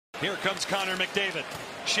Here comes Connor McDavid.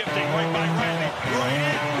 Shifting right by Riley. Right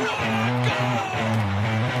in. What a goal!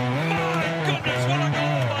 My goodness, what a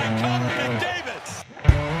goal by Connor McDavid!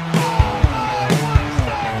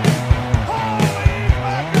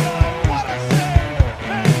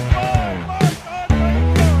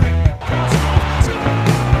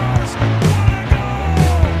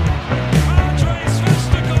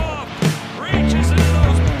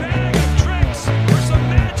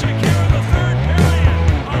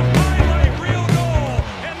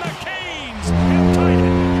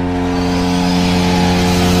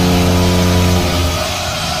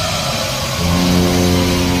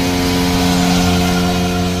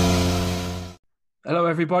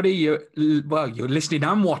 Everybody, you're listening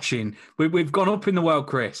and watching. We've gone up in the world,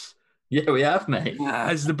 Chris. Yeah, we have, mate.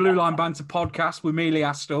 As the Blue Line Banter podcast with me, Lee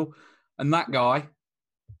Astle, and that guy,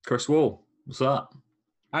 Chris Wall. What's up?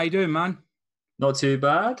 How you doing, man? Not too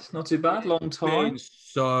bad. Not too bad. Long time.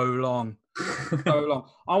 So long.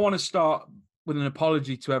 I want to start with an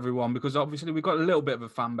apology to everyone because obviously we've got a little bit of a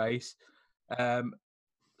fan base,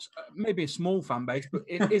 maybe a small fan base, but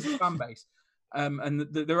it is a fan base. And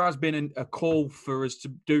there has been a call for us to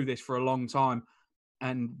do this for a long time,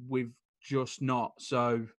 and we've just not.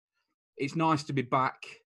 So it's nice to be back.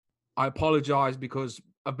 I apologise because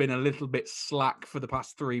I've been a little bit slack for the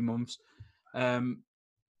past 3 months.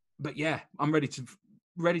 But yeah, I'm ready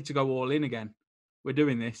to go all in again. We're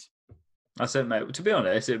doing this. That's it, mate. To be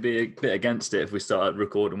honest, it'd be a bit against it if we started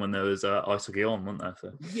recording when there was ice hockey on, wouldn't there?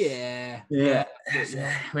 So. Yeah.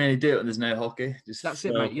 We only do it when there's no hockey. That's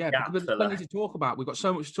it, mate. Yeah, there's plenty to talk about. We've got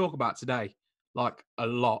so much to talk about today, like a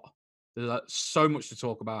lot. There's so much to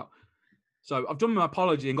talk about. So I've done my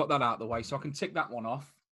apology and got that out of the way, so I can tick that one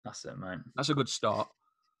off. That's it, mate. That's a good start.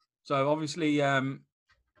 So obviously,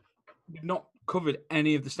 we've not covered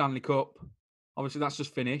any of the Stanley Cup. Obviously, that's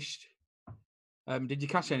just finished. Did you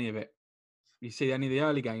catch any of it? You see any of the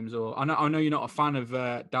early games, or I know you're not a fan of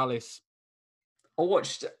Dallas. I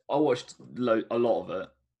watched a lot of it.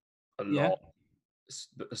 A lot,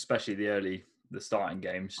 especially the starting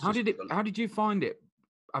games. How did you find it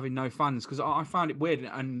having no fans? Because I found it weird,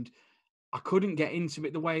 and I couldn't get into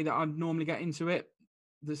it the way that I'd normally get into it.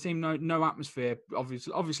 There seemed no atmosphere.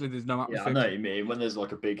 Obviously, there's no atmosphere. Yeah, I know what you mean. When there's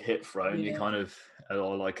like a big hit thrown, you kind of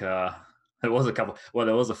like there was a couple. Well,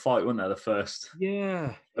 there was a fight, wasn't there? The first.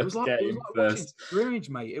 Yeah, it was like watching scrimmage,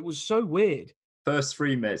 mate. It was so weird. First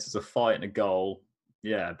 3 minutes is a fight and a goal.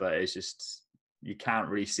 Yeah, but it's just you can't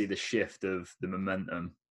really see the shift of the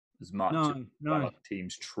momentum as much. No. Like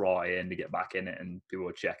teams trying to get back in it and people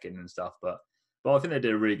are checking and stuff. But I think they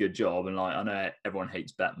did a really good job. And like I know everyone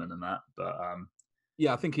hates Bettman and that, but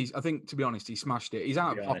yeah, I think to be honest, he smashed it. He's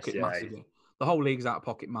out of pocket massively. The whole league's out of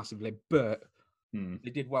pocket massively, but. They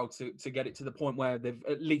did well to get it to the point where they've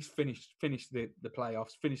at least finished the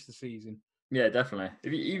playoffs, finished the season. Yeah, definitely.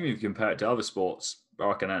 Even if you compare it to other sports, I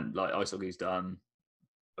reckon like ice hockey's done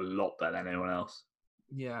a lot better than anyone else.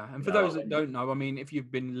 Yeah, and for those that don't know, I mean, if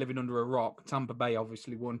you've been living under a rock, Tampa Bay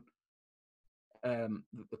obviously won the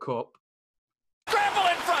cup. Scramble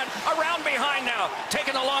in front, around behind now,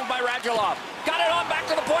 taken along by Radulov. Got it on back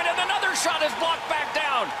to the point, and another shot is blocked back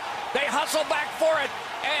down. They hustle back for it,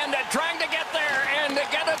 and trying to get there, and to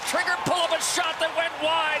get a trigger pull of a shot that went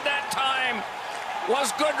wide that time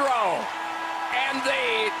was Goodrow. And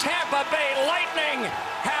the Tampa Bay Lightning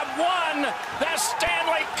have won the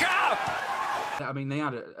Stanley Cup. I mean, they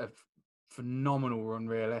had a phenomenal run,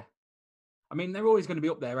 really. I mean, they're always going to be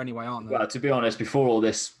up there anyway, aren't they? Well, to be honest, before all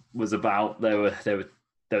this was about, they were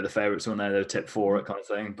the favourites when they were tipped for it, kind of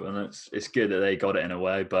thing. But it's good that they got it in a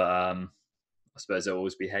way. But I suppose there'll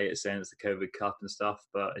always be haters saying it's the COVID Cup and stuff.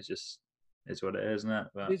 But it just is what it is, isn't it?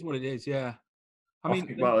 But it is what it is. Yeah. I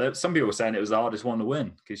mean, well, some people were saying it was the hardest one to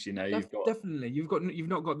win because you've got definitely you've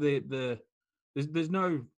not got there's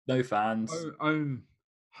no fans,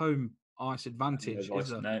 home ice advantage.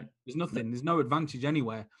 There's nothing. There's no advantage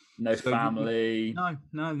anywhere. No family.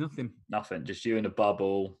 No, nothing. Nothing. Just you in a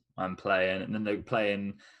bubble and playing, and then they're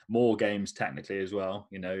playing more games technically as well.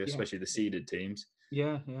 Especially the seeded teams.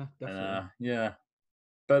 Yeah, definitely. Yeah,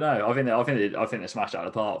 but no, I think they smashed it out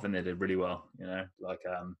of the park. I think they did really well.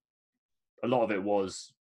 A lot of it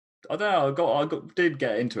was, I don't know, I did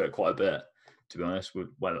get into it quite a bit, to be honest,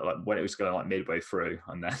 when it was going like midway through,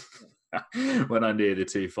 and then when I knew the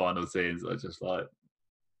two final teams, I was just like,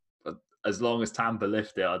 as long as Tampa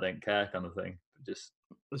lift it, I don't care, kind of thing. Just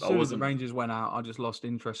as soon as the Rangers went out, I just lost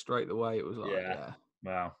interest straight away. It was like, yeah.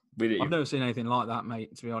 Wow. I've never seen anything like that,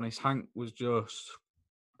 mate, to be honest. Hank was just...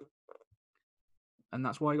 And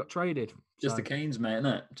that's why he got traded. The Canes, mate,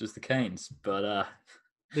 innit? Just the Canes. But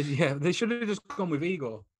they should have just gone with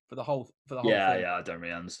Igor for the whole Yeah, thing. yeah, I don't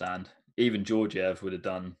really understand. Even Georgiev would have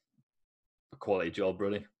done a quality job,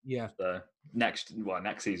 really. Yeah. So next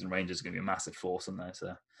season, Rangers are going to be a massive force on there.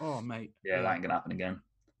 So Oh, mate. yeah, that ain't going to happen again.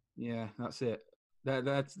 Yeah, that's it.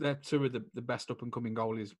 They're two of the best up and coming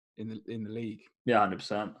goalies in the league. Yeah,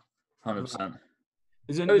 100%, 100%.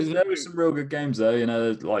 There were some real good games though. You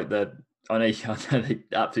know, like I know they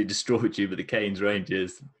absolutely destroyed you, but the Canes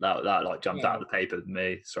Rangers that like jumped out of the paper with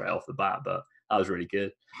me straight off the bat. But that was really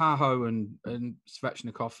good. Haho and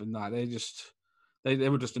Svechnikov and that they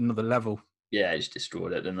were just another level. Yeah, just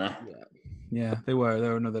destroyed it, didn't they? Yeah, they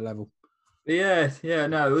were another level. But yeah,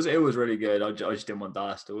 no, it was really good. I just didn't want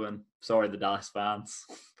Dallas to win. Sorry, the Dallas fans,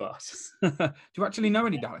 but do you actually know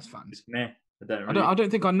any Dallas fans? Nah, I don't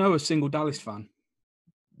think I know a single Dallas fan.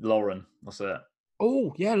 Lauren, that's it.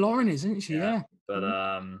 Oh yeah, Lauren, isn't she? Yeah. But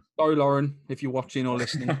sorry, Lauren, if you're watching or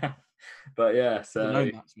listening. But yeah, so I don't know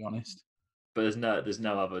that, to be honest. But there's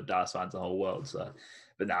no other Dallas fans in the whole world. So,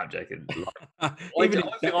 but now I'm joking. I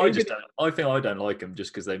think I don't like them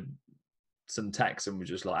just because some Texan was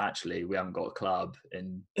just like, actually, we haven't got a club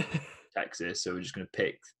in Texas, so we're just going to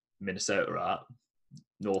pick Minnesota up,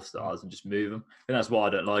 North Stars, and just move them. And that's why I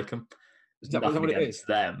don't like them. There's nothing against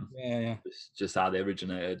them. Yeah. It's just how they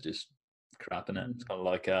originated, just crap in it. It's kind of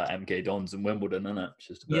like MK Dons and Wimbledon, isn't it? It's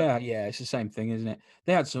just a bit... Yeah, it's the same thing, isn't it?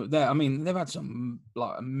 They've had some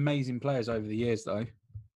like amazing players over the years, though.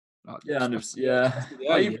 Like,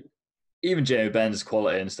 even Jamie Benn's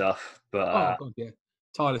quality and stuff. But God, yeah.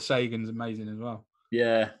 Tyler Sagan's amazing as well.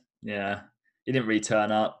 Yeah. He didn't really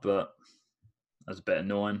turn up, but that's a bit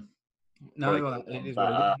annoying. No, it is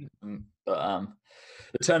what it is. But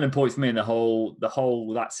the turning point for me in the whole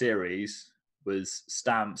that series was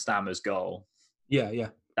Stammer's goal. Yeah.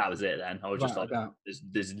 That was it. Then I was just like,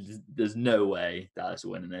 "There's no way Dallas are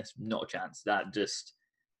winning this. Not a chance." That just,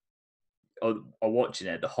 I'm watching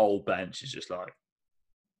it. The whole bench is just like,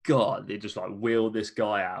 God, they just like wheeled this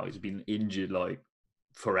guy out. He's been injured like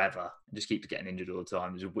forever. Just keeps getting injured all the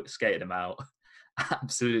time. Just skated him out.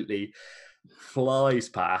 Absolutely flies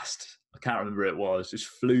past. I can't remember who it was. Just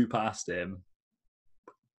flew past him.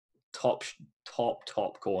 Top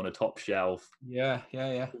corner, top shelf. Yeah.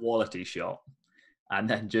 Quality shot. And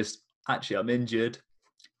then just, actually, I'm injured.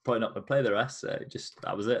 Probably not going to play the rest. So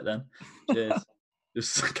that was it then. Cheers.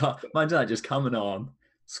 Imagine that just coming on,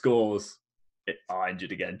 scores.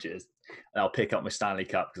 Injured again. Cheers. And I'll pick up my Stanley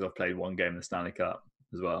Cup because I've played one game in the Stanley Cup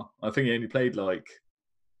as well. I think he only played like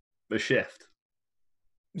the shift.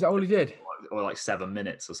 Is that all he did? Or like 7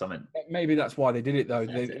 minutes or something. Maybe that's why they did it though.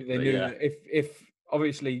 They knew that if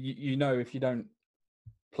obviously you know if you don't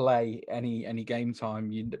play any game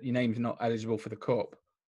time, your name's not eligible for the cup.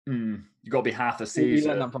 You got to be half the season. We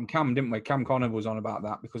learned that from Cam, didn't we? Cam Connor was on about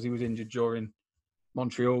that because he was injured during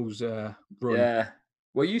Montreal's run. Yeah.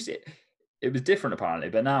 Well, it was different apparently,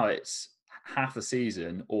 but now it's half a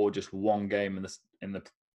season or just one game in the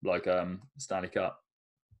Stanley Cup.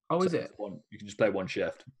 Oh, is it? You can just play one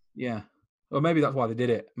shift. Yeah. Well, maybe that's why they did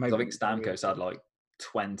it. Maybe I think Stamkos had like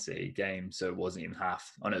 20 games, so it wasn't even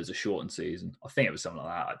half. I know it was a shortened season. I think it was something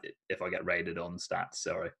like that. If I get rated on stats,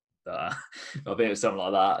 sorry. But, I think it was something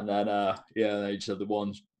like that. And then, they just had the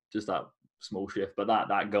one, just that small shift. But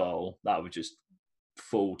that goal, that was just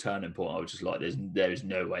full turning point. I was just like, there's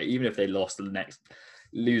no way. Even if they lose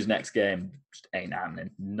next game, just ain't happening.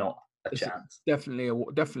 Not a chance.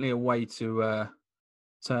 Definitely a way to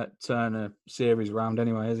turn a series around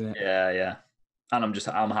anyway, isn't it? Yeah. And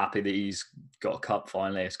I'm happy that he's got a cup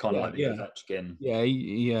finally. It's kind of like the Ovechkin. Yeah,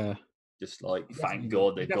 he just like thank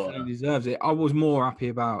God they got him. He deserves it. I was more happy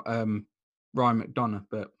about Ryan McDonough,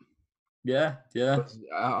 but yeah.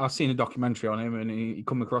 I've seen a documentary on him, and he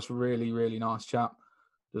come across a really, really nice chap.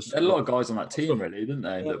 There a lot of guys on that team, really, didn't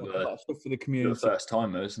they? Yeah, that were stuff for the community, first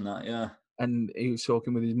timers and that, yeah. And he was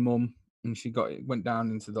talking with his mum, and she went down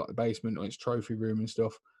into the basement or his trophy room and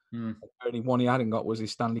stuff. The only one he hadn't got was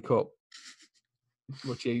his Stanley Cup,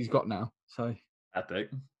 which he's got now. So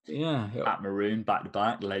epic. Yeah. Pat Maroon, back to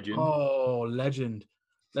back, legend. Oh, legend.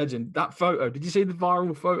 That photo. Did you see the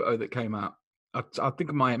viral photo that came out? I think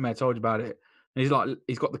I may have told you about it. And he's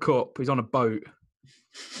got the cup. He's on a boat,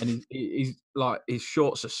 and he's like his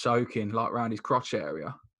shorts are soaking like around his crotch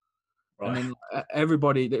area. Right. And then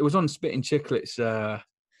everybody. It was on Spitting Chicklets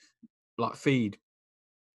like feed.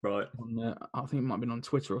 Right. I think it might have been on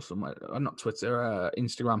Twitter or somewhere. Not Twitter,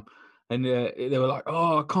 Instagram. And they were like,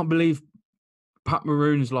 "Oh, I can't believe Pat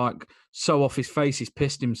Maroon's like so off his face, he's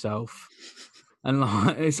pissed himself." And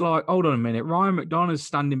like, it's like, hold on a minute. Ryan McDonough's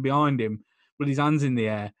standing behind him with his hands in the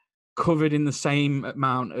air, covered in the same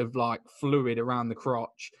amount of like fluid around the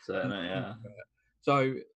crotch. Certainly, yeah.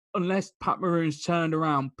 So unless Pat Maroon's turned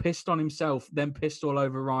around, pissed on himself, then pissed all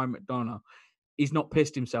over Ryan McDonough, he's not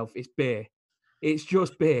pissed himself. It's beer. It's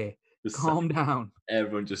just beer. Just Calm down.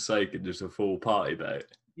 everyone just soaking just a full party about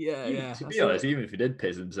it. Yeah, yeah. To that's be honest, it. even if he did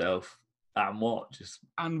piss himself, and what? Just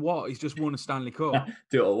And what? He's just won a Stanley Cup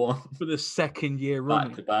do it one for the second year back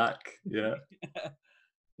running. to back. Yeah. Yeah.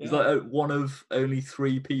 He's like one of only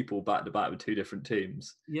 3 people back to back with 2 different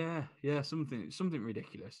teams. Yeah, something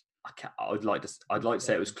ridiculous. I'd like to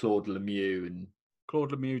say it was Claude Lemieux and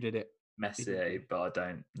Claude Lemieux did it. Messier, but I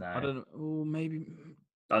don't know. I don't know. Oh, maybe.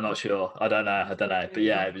 I'm not sure. I don't know. But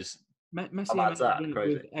yeah, it was. Messi bad's that? did it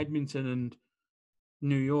Crazy. with Edmonton and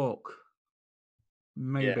New York.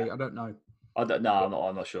 Maybe. Yeah. I don't know. I don't know.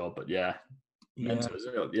 I'm not sure. But yeah, Yeah. mental,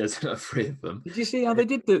 isn't it? Yeah, there's 3 of them. Did you see how they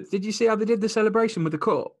did Did you see how they did the celebration with the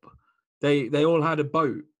cup? They all had a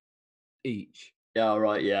boat each. Yeah,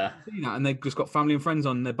 right. Yeah, See that? And they just got family and friends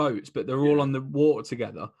on their boats, but they're all on the water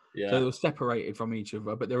together. yeah. So they were separated from each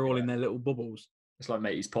other, but they're all in their little bubbles. It's like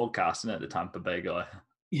Matey's podcast, isn't it? The Tampa Bay guy.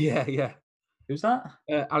 Yeah, yeah. Who's that?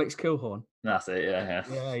 Alex Kilhorn. That's it. Yeah,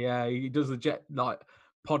 Yeah, yeah. He does the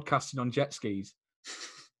podcasting on jet skis.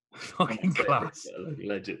 Fucking yeah. class.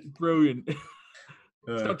 Legend. Brilliant. It's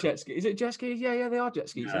Yeah. not jet skis. Is it jet skis? Yeah, they are jet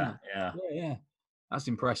skis. Yeah, Yeah, yeah. That's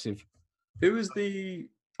impressive. Who was the?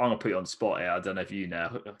 I'm gonna put you on the spot here. I don't know if you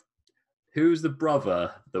know. Who was the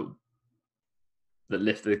brother that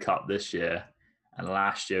lifted the cup this year, and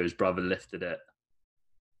last year his brother lifted it?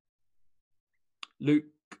 Luke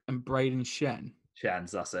and Braden Shen.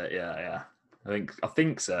 Chance, that's it. Yeah. I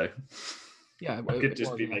think so. Yeah, I could it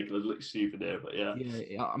just was, be yeah. making it look stupid here, but yeah.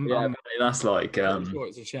 Yeah, I'm Apparently that's like sure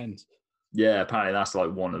it's a Shen's. yeah, apparently that's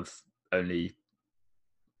like one of only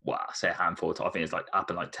I say a handful of times. I think it's like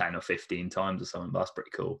happened like 10 or 15 times or something, but that's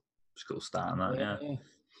pretty cool. It's a cool stat on that,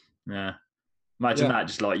 yeah. Imagine that,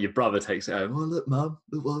 just like your brother takes it home. Oh look,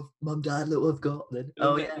 mum, dad, look what I've got. Then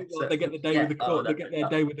They get the day with the cup. They get their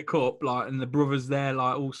day with the cup, like, and the brother's there,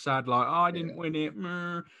 like all sad, like, oh, I didn't win it,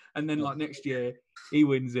 and then like next year he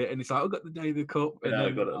wins it, and it's like, I got the day of the cup. And Yeah, I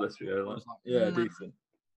then, got it like, this year. Like, it's like, yeah, decent.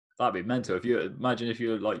 That'd be mental. If you imagine if you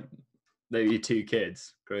were like maybe your 2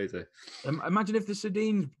 kids, crazy. Imagine if the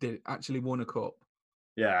Sedines actually won a cup.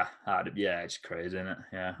 Yeah, it's crazy, isn't it?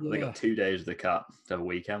 Yeah, they Yeah. got 2 days of the cup to have a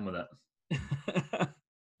weekend with it. I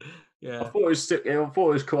Yeah, thought it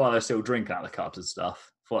was cool. They're still drinking out of the cups and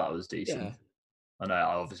stuff. I thought that was decent. yeah. I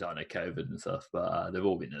know COVID and stuff, but they've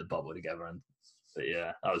all been in the bubble together, but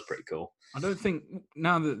yeah, that was pretty cool. I don't think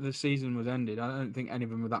now that the season was ended, I don't think any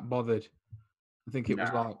of them were that bothered. I think it was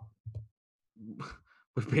Nah. like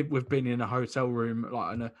we've been in a hotel room,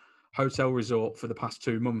 like in a hotel resort for the past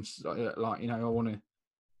 2 months. Like, I want to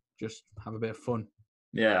just have a bit of fun.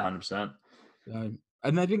 Yeah, 100%.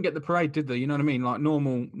 And they didn't get the parade, did they? You know what I mean? Like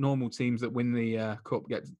normal teams that win the cup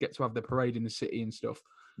get to have the parade in the city and stuff.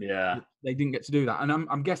 Yeah, They didn't get to do that, and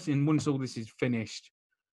I'm guessing once all this is finished,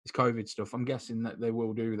 this COVID stuff, I'm guessing that they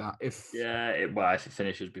will do that if if it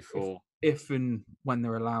finishes before and when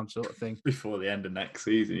they're allowed, sort of thing. before the end of next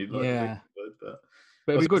season, you'd like to think it would,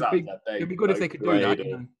 But it'd be good. That was that It'd be big, good if like, they could do that. parade You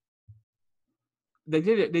or- know? They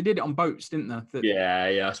did it. They did it on boats, didn't they?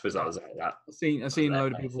 Yeah, I suppose that was like that. I seen a that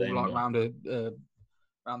load of kind of people thing, like yeah.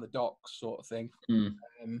 around the docks, sort of thing. Mm.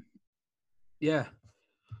 Yeah.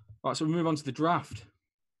 Right, so we move on to the draft.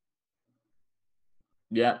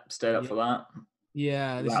 Yeah, stayed up Yeah. for that.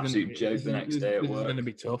 Yeah, this Absolute is joke this the is- next this- day at this is work. going to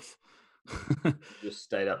be tough. Just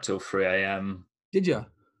stayed up till 3 a.m. Did you?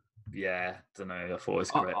 Yeah, don't know. I thought it was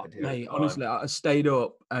a great idea. Mate, honestly, I stayed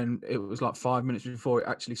up and it was like 5 minutes before it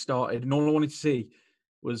actually started, and all I wanted to see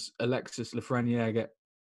was Alexis Lafreniere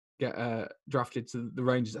get drafted to the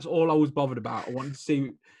Rangers. That's all I was bothered about. I wanted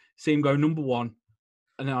to see him go number 1,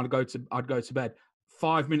 and then I'd go to bed.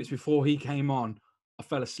 5 minutes before he came on, I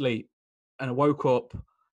fell asleep, and I woke up,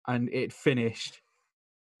 and it finished,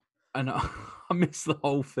 and I missed the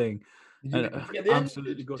whole thing. Did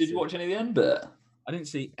Absolutely you gutted. watch any of the end bit? I didn't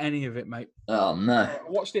see any of it, mate. Oh no. I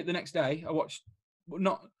watched it the next day. I watched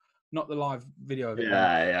not the live video of it.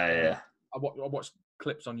 Yeah. I watched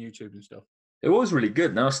clips on YouTube and stuff. It was really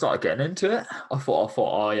good. Then I started getting into it. I thought,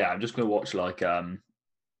 oh yeah, I'm just gonna watch like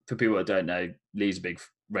for people that don't know, Lee's a big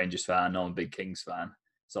Rangers fan, I'm a big Kings fan.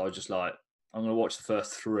 So I was just like, I'm gonna watch the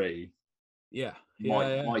first 3. Yeah.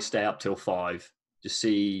 Might stay up till 5. Just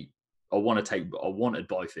see. I wanted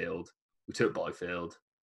Byfield. We took Byfield.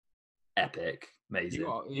 Epic, amazing.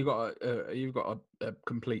 You've got a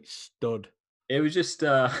complete stud. It was just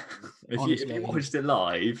if Honestly. you watched it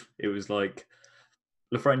live, it was like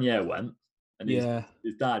Lafreniere went and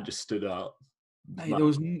his dad just stood up. Mate, there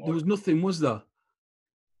was nothing, was there?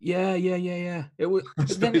 Yeah. It was. I But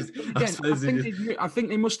then suppose- again, I I suppose they think, just- I think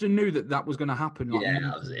they must have knew that was going to happen. Like, Yeah, months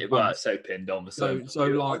that was in it. Well, advance. it's so pinned on for so So, much. so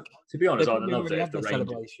like, To be they honest, I'd probably love it already if had the their Rangers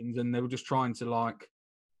celebrations, and they were just trying to like,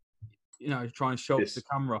 try and show up to the Just-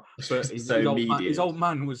 camera. But just his, so old man, his media. old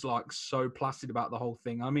man was like so placid about the whole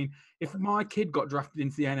thing. I mean, if my kid got drafted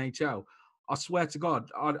into the NHL, I swear to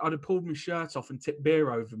God, I'd have pulled my shirt off and tipped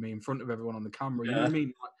beer over me in front of everyone on the camera. You know what I Yeah.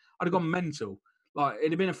 mean? Like, I'd have gone mental. Like,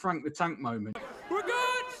 it'd have been a Frank the Tank moment We're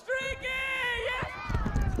good, streaky!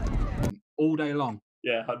 all day long.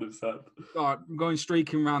 Yeah, 100%. Like, going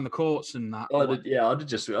streaking around the courts and that. I'd like, have, yeah, I'd have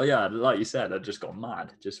just, like you said, I'd just gone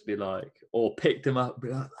mad. Just be like, or picked him up, be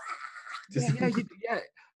like, just, yeah.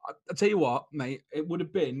 I tell you what, mate, it would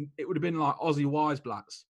have been like Aussie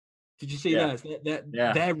Wiseblats. Did you see Yeah. theirs?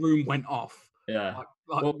 Yeah. Their room went off. yeah. Like,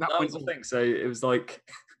 Well, that that went was the off. thing. So it was like,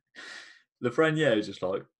 Lafreniere was just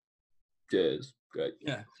like, cheers, great.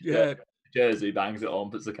 Yeah. Jersey, bangs it on,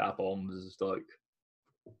 puts the cap on, was just like,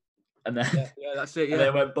 and then, Yeah, that's it. and Yeah.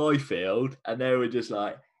 then went Byfield, and they were just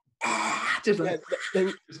like, just like,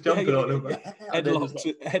 just jumping on him. And then just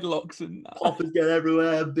like, Headlocks and that. poppers get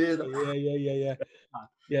everywhere, beer.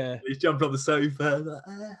 Yeah. He's jumped on the sofa. Like,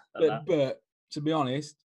 and that. But to be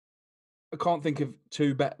honest, I can't think of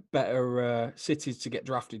two better cities to get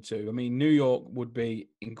drafted to. I mean, New York would be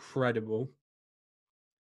incredible,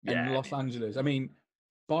 and Yeah. Los Angeles. I mean,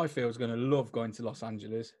 Byfield's going to love going to Los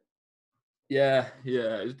Angeles. Yeah.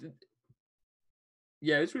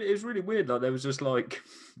 Yeah, it was really weird. Like there was just like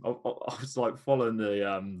I was like following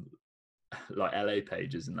the like LA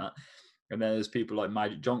pages and that, and then there's people like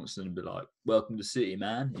Magic Johnson and be like, "Welcome to City,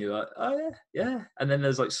 man." And you're like, "Oh yeah." And then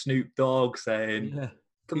there's like Snoop Dogg saying, Yeah.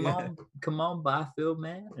 come on, Byfield,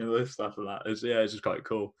 man," and all this stuff like that. It's just quite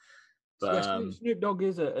cool. But Snoop Dogg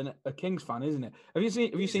is a Kings fan, isn't it? Have you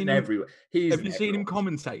seen he's him everywhere? He's Have you in seen him everywhere.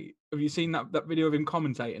 commentate? Have you seen that video of him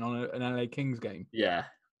commentating on an LA Kings game? Yeah,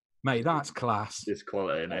 Mate, that's class. it's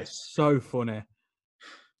quality, isn't it? That's so funny.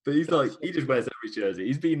 But he's like, he just wears every jersey.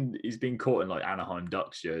 He's been caught in like Anaheim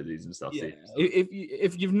Ducks jerseys and stuff. Yeah. too.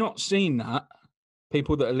 If you've not seen that,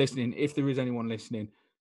 people that are listening, if there is anyone listening,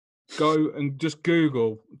 go and just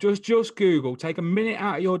Google. Just Google. Take a minute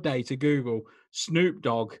out of your day to Google Snoop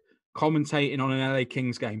Dogg commentating on an LA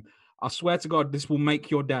Kings game. I swear to God, this will make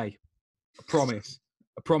your day. I promise.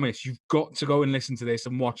 I promise. You've got to go and listen to this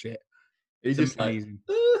and watch it. He's It's just like, amazing.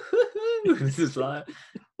 it's just like,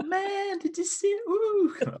 man, did you see it?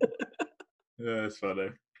 Ooh. Yeah, it's funny.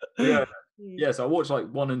 Yeah. So I watched like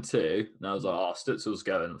 1 and 2, and I was like, oh, Stutzel's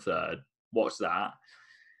going third. Watch that,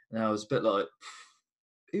 and I was a bit like,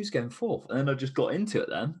 who's going fourth? And then I just got into it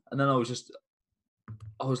then, and then I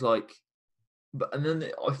was like, and then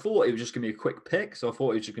I thought it was just gonna be a quick pick, so I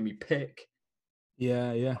thought it was just gonna be pick,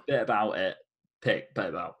 Yeah. bit about it, pick, bit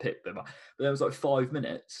about, pick, bit about. But then it was like 5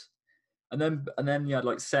 minutes, and then you had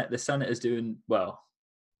like the Senators doing well.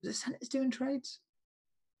 Was the Senators doing trades?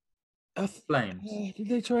 Flames. Did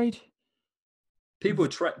they trade? People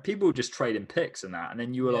were just trading picks and that, and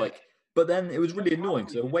then you were Yeah. like, but then it was really annoying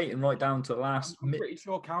because they were Calgary waiting right down to the last. I'm pretty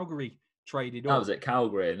sure Calgary traded That up. was at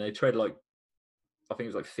Calgary, and they traded like, I think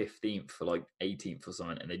it was like 15th for like 18th or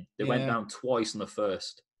something, and they went Yeah. down twice in the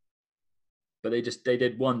first. But they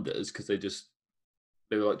did wonders because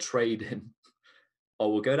they were like trading. Oh,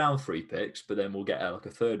 we'll go down 3 picks, but then we'll get like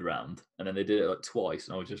a third round, and then they did it like twice,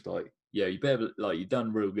 and I was just like, yeah, you better like you've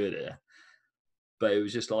done real good here. But it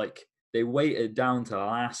was just like they waited down to the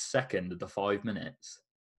last second of the 5 minutes,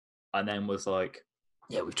 and then was like,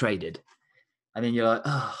 yeah, we've traded. And then you're like,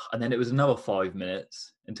 oh, and then it was another 5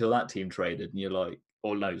 minutes until that team traded, and you're like,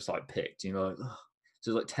 or no, it's like picked. And you're like, oh.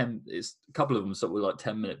 So it's like 10. It's a couple of them sort of like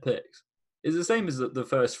 10-minute picks. It's the same as the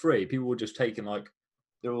first 3. People were just taking like,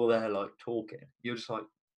 they're all there like talking. You're just like,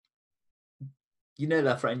 you know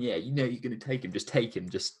that friend, yeah, you know you're going to take him. Just take him.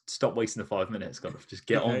 Just stop wasting the 5 minutes. Kind of just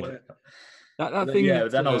get on with it. That thing. Yeah,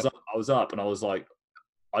 then I was up, and I was like,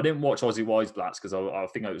 I didn't watch Aussie Wiseblats because I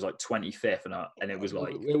think it was like 25th, and it was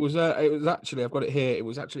like, it was actually, I've got it here. It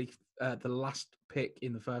was actually the last pick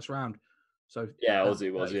in the first round. So yeah,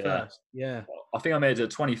 Aussie was, yeah. 31st. Yeah. I think I made it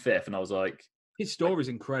to 25th, and I was like, His story's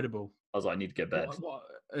incredible. I was like, I need to get bed.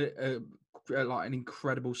 Like an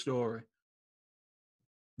incredible story.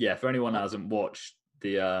 Yeah, for anyone that hasn't watched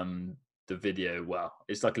the video, well,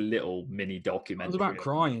 it's like a little mini It documentary. was about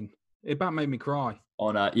crying. It about made me cry.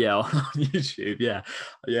 On on YouTube, yeah,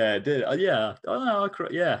 it did. Yeah, I don't know, I cry,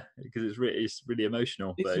 yeah, because it's really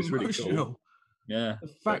emotional, but it's really cool. Yeah, The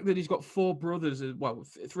fact that he's got 4 brothers,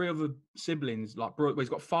 3 other siblings, like well, he's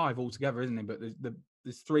got 5 altogether, isn't he? But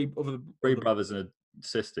there's 3 other 3 brothers and a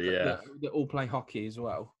sister, yeah, that all play hockey as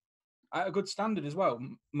well. At a good standard as well,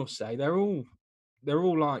 must say. They're all they're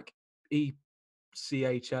all like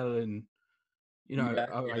ECHL and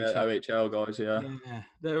OHL. OHL guys, yeah. Yeah,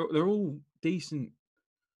 they're all decent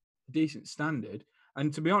standard.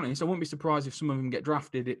 And to be honest, I wouldn't be surprised if some of them get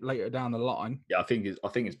drafted later down the line. Yeah, I think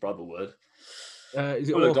his brother would. Is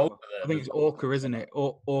it Well, Orca? golf I think it's Orca, isn't it?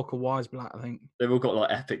 Orca Weisblatt, I think. They've all got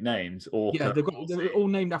like epic names. Orca, Yeah, they're all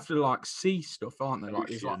named after like sea stuff, aren't they? Like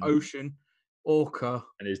there's like Ocean, Orca,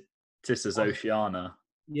 and his sister's Oceana.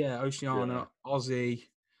 Yeah, Oceana, Aussie,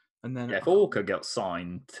 and then if Orca got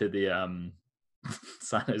signed to the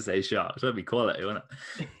San Jose Sharks, that'd be quality, wouldn't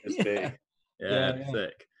it? It's big. Yeah,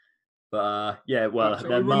 sick. But well,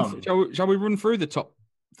 their mum. Shall we run through the top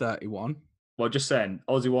 31? Well, just saying,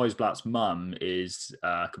 Ozzy Weisblatt's mum is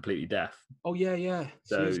completely deaf. Oh yeah.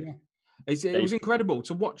 So it was incredible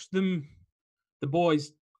to watch the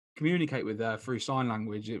boys communicate with her through sign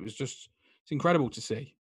language. It's incredible to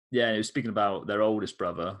see. Yeah, and it was speaking about their oldest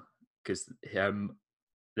brother because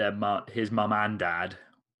his mum and dad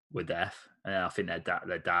were deaf, and I think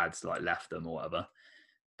their dad's like left them or whatever.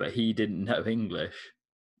 But he didn't know English.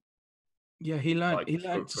 Yeah, he learned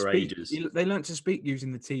to speak. Ages. They learned to speak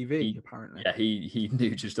using the TV, apparently. Yeah, he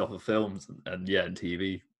knew just off of films and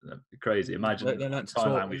TV. Crazy. Imagine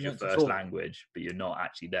sign language your first language, but you're not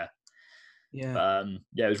actually deaf. Yeah.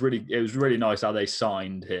 It was really nice how they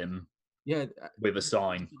signed him. Yeah. With a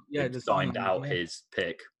sign. Yeah, they signed out his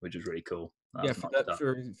pick, which was really cool.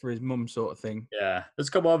 For his mum sort of thing. Yeah, there's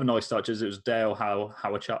a couple other nice touches. It was Dale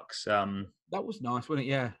Howachuk's that was nice, wasn't it?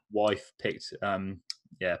 Yeah. Wife picked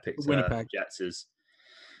Winnipeg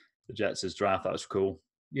the Jets' draft. That was cool.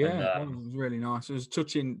 Yeah, that was really nice. It was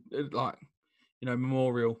touching, like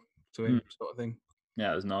memorial to him, sort of thing.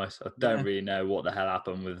 Yeah, it was nice. I don't really know what the hell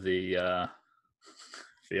happened with the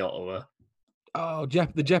Ottawa. Oh,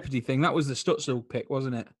 the Jeopardy thing. That was the Stutzel pick,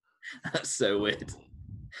 wasn't it? That's so weird.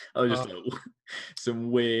 I was just like,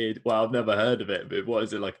 some weird. Well, I've never heard of it, but what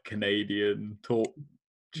is it, like a Canadian talk?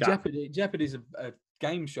 Jeopardy's a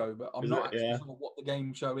game show, but I'm not actually sure what the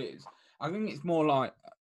game show is. I think it's more like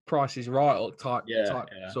Price is Right type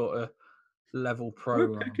sort of level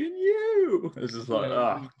program. We're picking you. It's just like,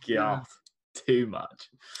 oh god, too much.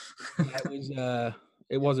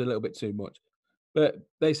 It was a little bit too much, but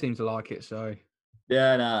they seem to like it. So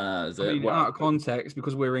no. Out of context,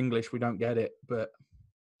 because we're English, we don't get it. But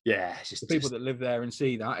it's just the people that live there and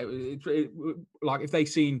see that, it like if they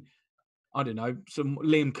seen, I don't know, some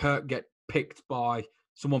Liam Kirk get picked by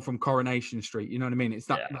someone from Coronation Street, you know what I mean? It's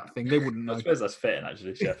that thing. They wouldn't know. I suppose that's fitting,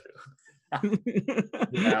 actually, Sheffield.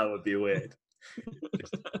 That would be weird.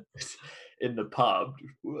 Just in the pub.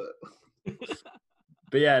 But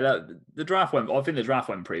the draft went. I think the draft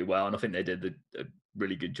went pretty well, and I think they did a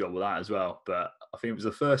really good job with that as well. But I think it was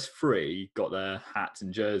the first three got their hats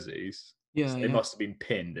and jerseys. Yeah, so they must have been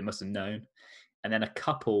pinned. They must have known. And then a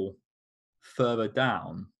couple further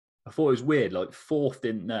down, I thought it was weird. Like fourth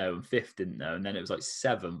didn't know and fifth didn't know, and then it was like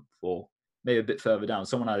seventh or maybe a bit further down.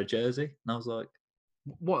 Someone had a jersey, and I was like,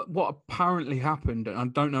 "What apparently happened?" And I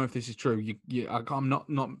don't know if this is true. I'm not.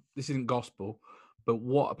 This isn't gospel, but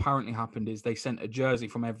what apparently happened is they sent a jersey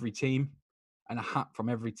from every team and a hat from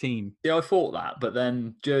every team. Yeah, I thought that, but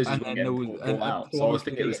then jerseys were getting brought out. So I was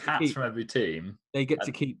thinking it was hats from every team. They get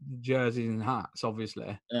to keep the jerseys and hats,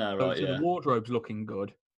 obviously. Yeah, right. So the wardrobe's looking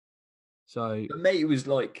good. So, but mate, it was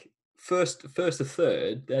like first to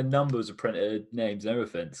third, their numbers are printed, names and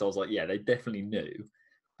everything. So I was like, yeah, they definitely knew.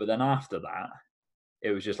 But then after that,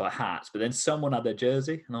 it was just like hats. But then someone had their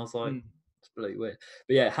jersey, and I was like, it's bloody weird.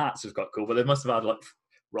 But yeah, hats was quite cool. But they mit's have had like,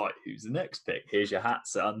 right, who's the next pick? Here's your hat,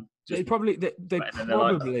 son. They probably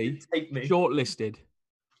shortlisted.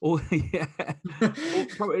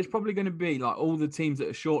 It's probably going to be like all the teams that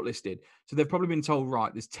are shortlisted. So they've probably been told,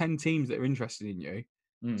 right, there's 10 teams that are interested in you.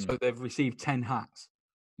 So they've received 10 hats.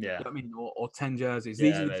 Yeah. You know what I mean? Or 10 jerseys.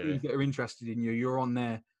 These are the teams that are interested in you. You're on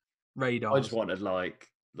their radar. I just wanted like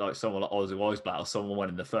someone like Ozzy Weisblatt or someone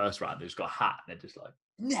went in the first round who's got a hat and they're just like,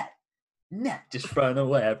 nah, just throwing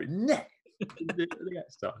away every net. I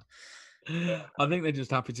think they're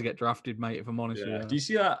just happy to get drafted, mate, if I'm honest with you. Do you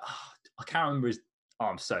see that? I can't remember his...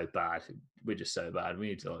 I'm so bad. We're just so bad. We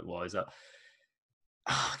need to like wise up.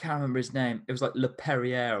 I can't remember his name. It was like Le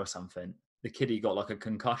Perrier or something. The kid, he got like a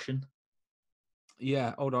concussion.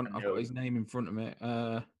 Yeah, hold on. I've got his name in front of me.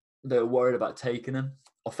 They were worried about taking him.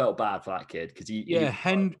 I felt bad for that kid because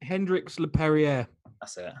Hendrix Le Perrier.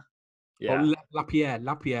 That's it. Yeah. Oh, Lapierre.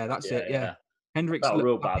 That's it. Yeah. Hendrix. Felt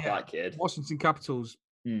real bad for that kid. Washington Capitals.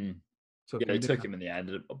 They took him in the end,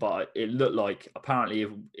 but it looked like apparently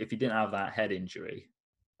if he didn't have that head injury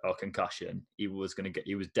or concussion, he was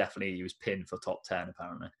pinned for top 10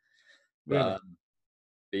 apparently. Really?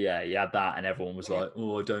 But yeah, he had that, and everyone was like,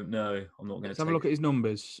 "Oh, I don't know. I'm not going to Let's have a look at his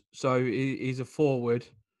numbers. So he's a forward.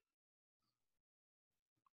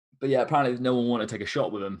 But yeah, apparently no one wanted to take a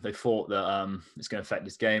shot with him. They thought that it's going to affect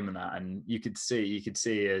his game and that. And you could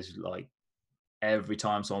see as like every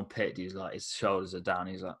time someone picked, he's like his shoulders are down.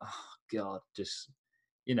 He's like, oh God, just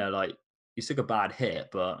like he took a bad hit,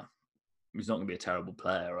 but he's not going to be a terrible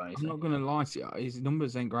player or anything. I'm not going to lie to you. His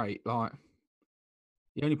numbers ain't great. Like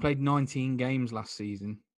he only played 19 games last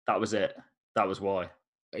season. That was it. That was why.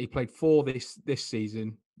 He played 4 this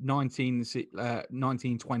season,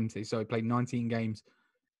 19-20. So he played 19 games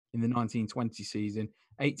in the 19-20 season.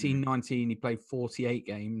 18-19, he played 48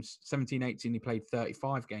 games. 17-18, he played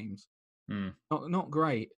 35 games. Not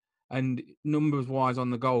great. And numbers wise on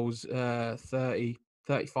the goals,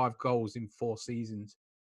 35 goals in 4 seasons.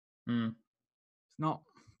 It's not.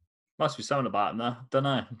 Must be something about him there. Don't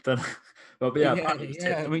know. Well, but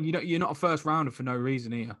yeah, I mean, you're not a first rounder for no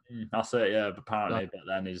reason here. That's it. Yeah, apparently. But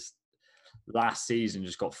then his last season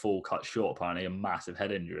just got full cut short. Apparently, a massive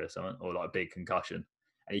head injury or something, or like a big concussion.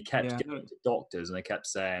 And he kept going to doctors, and they kept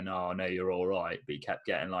saying, "Oh no, you're all right," but he kept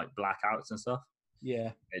getting like blackouts and stuff.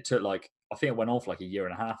 Yeah, it took I think it went on for like a year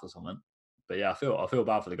and a half or something. But yeah, I feel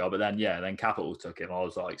bad for the guy. But then then Capital took him. I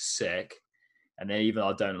was like sick, and then even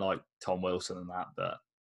I don't like Tom Wilson and that, but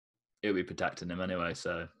it'll be protecting him anyway,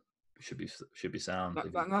 so should be sound.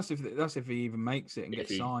 That's if he even makes it and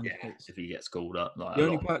gets signed. If he gets called up, like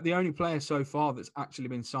the only player so far that's actually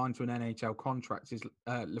been signed to an NHL contract is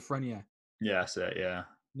Lafreniere. Yeah, that's it. Yeah.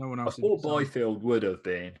 No one else. I thought Byfield would have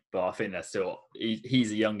been, but I think they're still. He's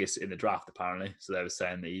the youngest in the draft apparently, so they were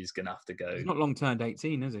saying that he's going to have to go. He's not long turned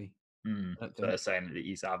 18, is he? So they're saying that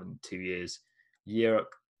he's having 2 years, year at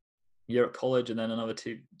college, and then another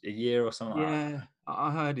a year or something. Yeah, like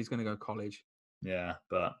I heard he's going to go college. Yeah,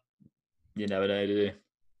 but you never know, do you?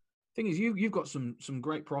 Thing is, you've got some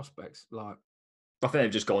great prospects. Like I think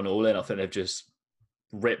they've just gone all in. I think they've just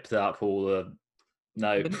ripped up all the.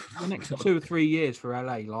 No, the next 2 or 3 years for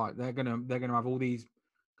LA, like they're gonna have all these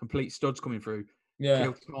complete studs coming through. Yeah,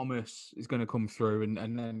 Kyle Thomas is going to come through, and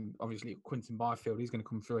then obviously Quinton Byfield, he's going to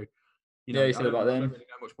come through. You said about them.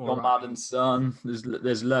 John Madden's son.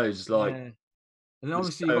 There's loads like. Yeah. And then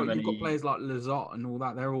obviously you've got players like Lizotte and all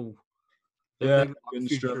that. They're all the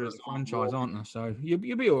future of the franchise, aren't they? So you'll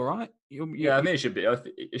be all right. I think it should be.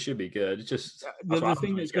 It should be good. It's just the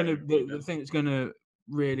thing that's going to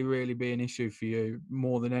really, really be an issue for you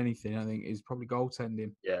more than anything, I think, is probably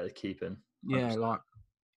goaltending. Yeah, the keeping. 100%. Yeah, like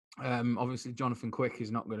obviously Jonathan Quick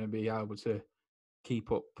is not going to be able to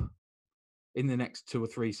keep up in the next 2 or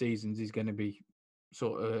 3 seasons. He's going to be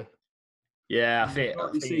sort of. Yeah, I think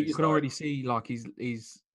you can already see like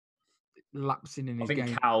he's lapsing in his game. I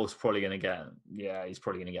think Cal's probably going to get. Yeah, he's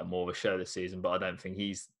probably going to get more of a show this season, but I don't think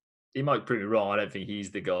he might prove me wrong. I don't think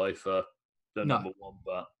he's the guy for the number one,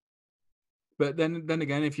 But then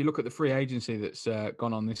again, if you look at the free agency that's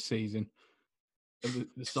gone on this season, the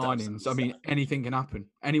signings, I mean, anything can happen.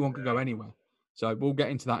 Anyone can go anywhere. So we'll get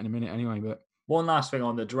into that in a minute anyway. But one last thing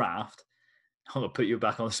on the draft, I'm going to put you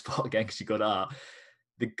back on the spot again because you got up.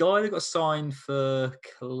 The guy that got signed for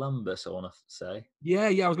Columbus, I want to say. Yeah,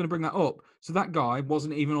 I was going to bring that up. So that guy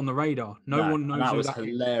wasn't even on the radar. No one knows. And that was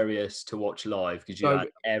hilarious to watch live because you had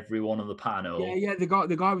everyone on the panel. Yeah. The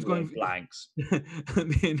guy was going blanks.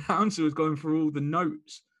 The announcer was going through all the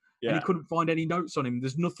notes, and he couldn't find any notes on him.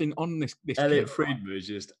 There's nothing on this. Elliot Friedman was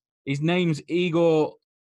just. His name's Igor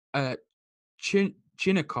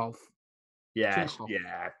Chinakhov. Yeah.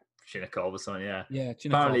 Chinakhov or something, yeah. Yeah, Chinakhov.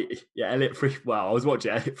 Apparently, Elliot Friedman. Well, I was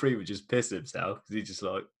watching Elliot Friedman just pissed himself because he just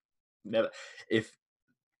like never. If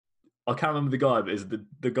I can't remember the guy, but it's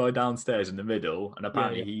the guy downstairs in the middle, and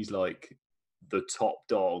apparently he's like the top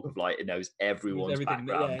dog of like knows everyone's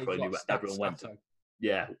background. Probably like everyone went to.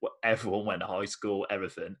 Yeah, everyone went to high school,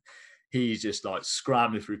 everything. He's just like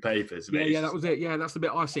scrambling through papers. Yeah, that was it. Yeah, that's the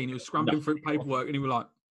bit I seen. He was scrambling through paperwork, and he was like,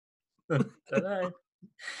 "Don't know.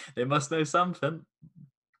 They must know something."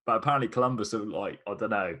 But apparently Columbus are like, I don't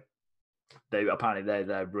know.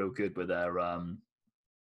 They're real good with their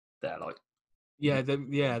they're like.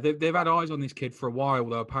 They've had eyes on this kid for a while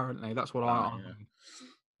though. Apparently, that's what I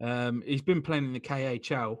heard. He's been playing in the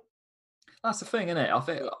KHL. That's the thing, isn't it?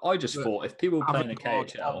 I just thought if people play in the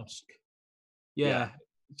KHL,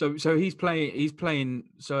 So he's playing.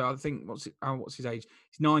 So I think what's his age?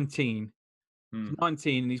 He's 19. He's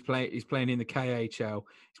 19 and he's playing in the KHL.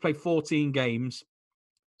 He's played 14 games,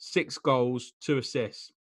 6 goals, 2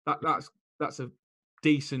 assists. That's a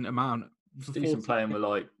decent amount. Decent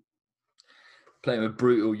playing with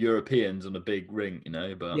brutal Europeans on a big rink, you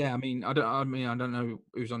know. But yeah, I mean, I don't know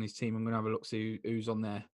who's on his team. I'm gonna have a look, see who's on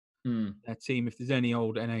there. their team if there's any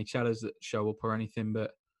old NHLers that show up or anything.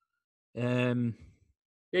 But Yeah,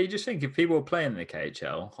 you just think if people were playing in the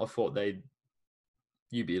KHL, I thought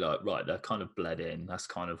you'd be like, right, they're kind of bled in. That's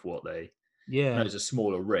kind of what I know it's a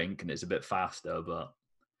smaller rink and it's a bit faster, but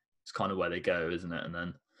it's kind of where they go, isn't it? And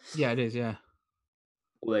then it is. Yeah,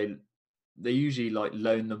 well, they usually like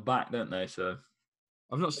loan them back, don't they? So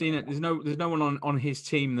I've not seen it. There's no one on his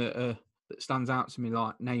team that stands out to me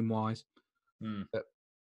like name wise.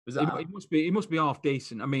 It must be half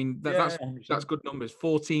decent. I mean, that's good numbers.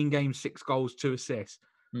 14 games, 6 goals, 2 assists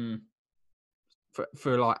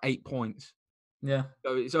for like 8 points. Yeah,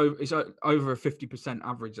 so it's over a 50%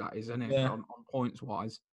 average. That is, isn't it? Yeah. On points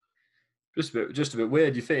wise. Just a bit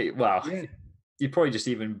weird. You think? Well, you'd probably just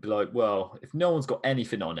even be like, well, if no one's got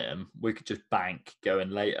anything on him, we could just bank going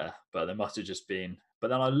later. But there must have just been. But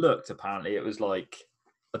then I looked. Apparently, it was like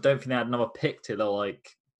I don't think they had another pick till like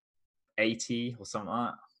 80 or something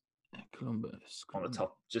like that. Columbus. On the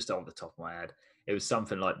top, just on the top of my head, it was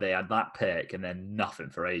something like they had that pick and then nothing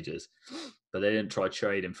for ages. But they didn't try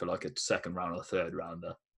trading for like a second round or third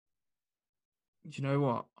rounder. Do you know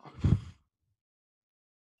what?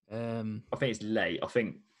 I think it's late. I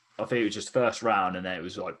think it was just first round, and then it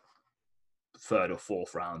was like third or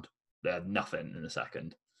fourth round. They had nothing in the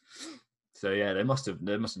second. So yeah, they must have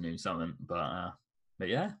known something. But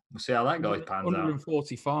yeah, we'll see how that guy pans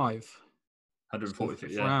 145.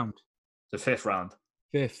 145 round. The fifth round.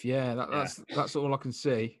 Fifth, yeah. That's all I can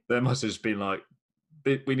see. They must have just been like,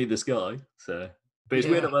 we need this guy. So, but it's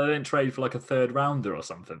weird that they didn't trade for like a third rounder or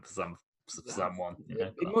something for someone.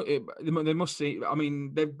 They must see. I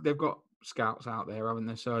mean, they've got scouts out there, haven't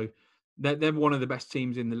they? So they're one of the best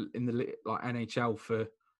teams in the like NHL for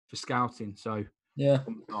scouting. So yeah.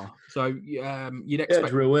 So you'd expect. Yeah,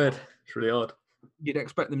 it's real weird. It's really odd. You'd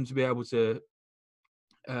expect them to be able to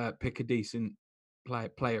pick a decent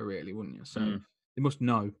player, really, wouldn't you? So they must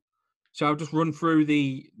know. So I'll just run through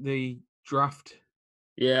the draft.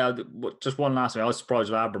 Yeah, just one last thing. I was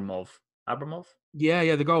surprised with Abramov. Abramov?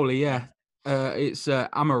 Yeah, the goalie. Yeah, it's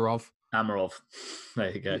Amarov. Amarov.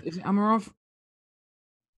 There you go. Is it Amarov?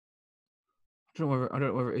 I don't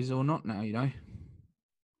know whether it is or not now. You know.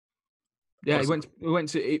 Yeah, he went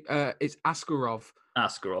to it's Askarov.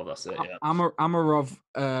 Askarov, that's it. Yeah. Amarov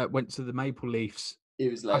went to the Maple Leafs. He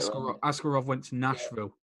was later on. Askarov went to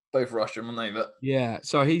Nashville. Yeah. Both Russian, weren't they? But yeah,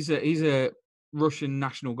 so he's a Russian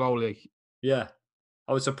national goalie. Yeah,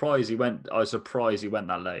 I was surprised he went that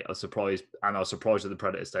late. I was surprised that the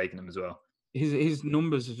Predators taking him as well. His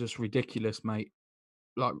numbers are just ridiculous, mate.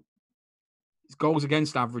 Like his goals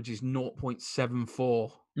against average is 0.74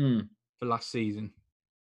 for last season.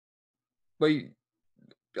 Well,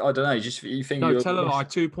 I don't know. You think no, tell a lie.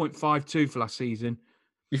 2.52 for last season.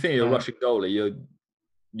 You think you're a Russian goalie?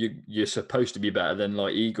 You're supposed to be better than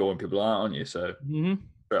like Igor and people aren't you? So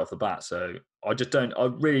straight off the bat. So I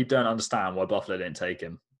really don't understand why Buffalo didn't take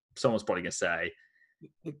him. Someone's probably gonna say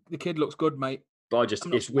the kid looks good, mate. But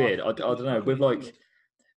it's weird. I don't know. With like,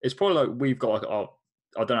 it's probably like we've got like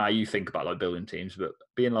I don't know how you think about like building teams, but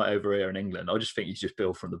being like over here in England, I just think you just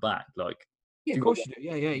build from the back. Like, yeah, of course you do.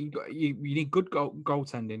 Yeah. You need good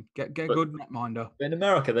goaltending. Get a good netminder. In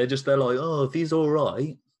America, they're like, oh, if he's all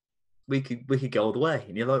right, we could go all the way.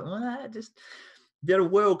 And you're like, well, you're a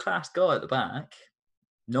world class guy at the back.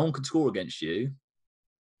 No one can score against you.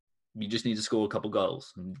 You just need to score a couple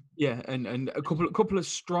goals. Yeah, and a couple of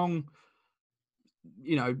strong,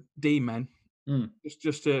 D men.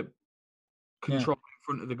 Just to control in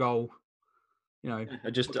front of the goal. But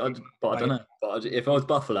I don't know. But if I was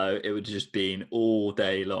Buffalo, it would just been all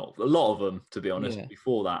day long. A lot of them, to be honest. Yeah.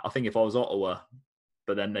 Before that, I think if I was Ottawa,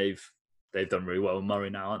 but then they've done really well with Murray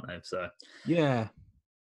now, aren't they? So yeah.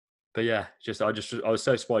 But yeah, I was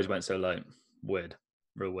so surprised he went so late. Weird,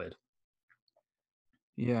 real weird.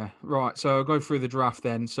 Yeah, right. So I'll go through the draft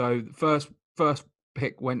then. So the first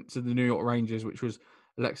pick went to the New York Rangers, which was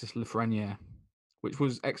Alexis Lafreniere, which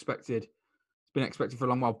was expected. It's been expected for a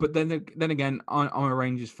long while. But then again, I'm a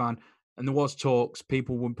Rangers fan, and there was talks.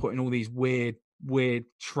 People were putting all these weird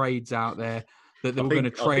trades out there that they were going to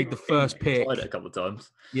trade the first pick. Tried it a couple of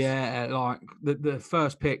times. Yeah, like the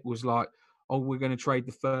first pick was like, oh, we're going to trade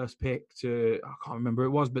the first pick to, I can't remember who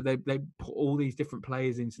it was, but they put all these different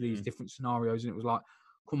players into these different scenarios, and it was like,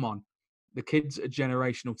 come on, the kid's a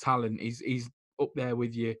generational talent. He's up there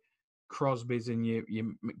with your Crosbys and your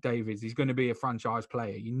McDavids. He's going to be a franchise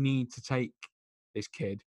player. You need to take this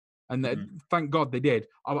kid. And thank God they did.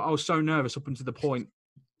 I was so nervous up until the point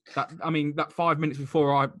that 5 minutes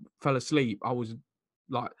before I fell asleep, I was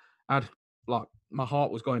like, my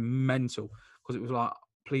heart was going mental because it was like,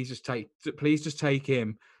 please just take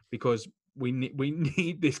him, because we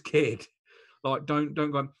need this kid. Like, don't go,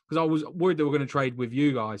 because I was worried they were going to trade with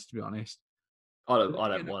you guys. To be honest, I don't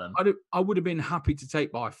want him. I would have been happy to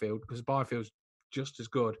take Byfield because Byfield's just as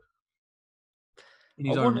good. In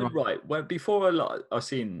his I own wondered, right. right, before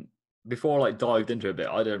I dived into it a bit,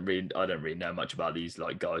 I don't really know much about these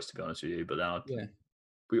like guys, to be honest with you. But then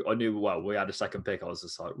I knew, well, we had a second pick. I was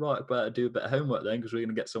just like, right, I better do a bit of homework then because we're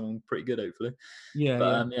going to get someone pretty good, hopefully.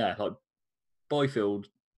 Yeah, like Byfield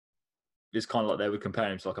is kind of like they were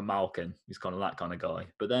comparing him to like a Malkin. He's kind of that kind of guy.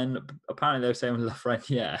 But then apparently they were saying with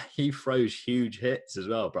Lafreniere, he throws huge hits as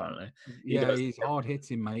well, apparently. Yeah, he's hard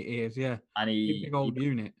hitting, mate. He is, yeah. And he big old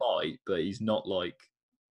unit. Fight, but he's not like,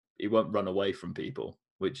 he won't run away from people,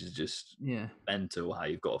 which is just mental how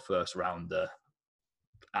you've got a first rounder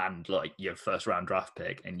and like your first round draft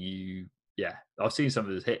pick, and I've seen some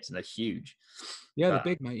of his hits and they're huge. Yeah, they're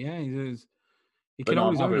big, mate. Yeah, he but can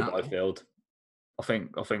always own that. Byfield. I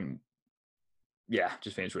think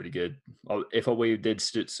just think it's really good. If we did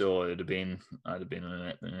Stutzel, I'd have been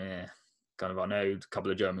kind of. I know a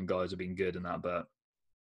couple of German guys have been good in that, but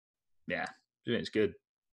yeah, I think it's good.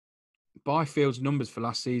 Byfield's numbers for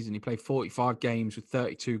last season, he played 45 games with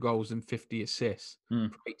 32 goals and 50 assists for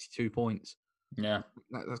 82 points. Yeah,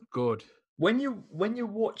 that's good. When you're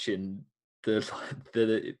watching the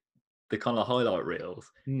kind of highlight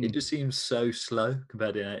reels, it just seems so slow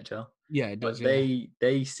compared to NHL. Yeah, it does. They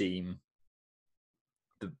seem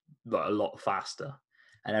a lot faster,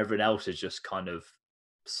 and everyone else is just kind of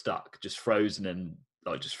stuck, just frozen,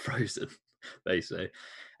 basically.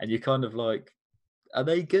 And you're kind of like, are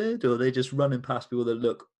they good or are they just running past people that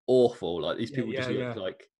look awful? Like these people look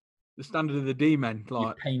like the standard of the D-men.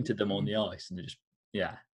 Like you painted them on the ice and they just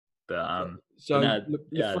But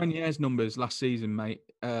Lafreniere's numbers last season, mate.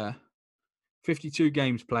 52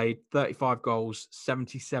 games played, 35 goals,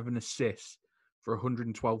 77 assists for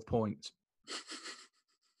 112 points.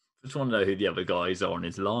 Just want to know who the other guys are on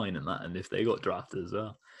his line and if they got drafted as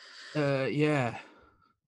well. Yeah.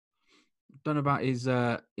 Don't know about his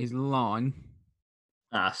line.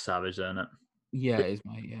 Savage, isn't it? Yeah, it is,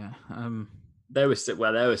 mate. Yeah. They were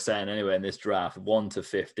saying anyway in this draft, 1 to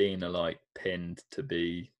 15 are like pinned to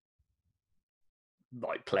be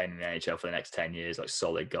like playing in the NHL for the next 10 years, like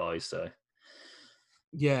solid guys. So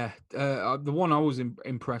yeah, the one I was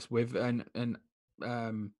impressed with, and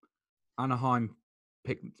Anaheim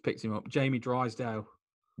picked him up, Jamie Drysdale.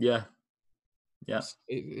 Yeah.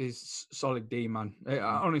 Is solid D man.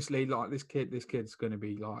 Honestly, like this kid's going to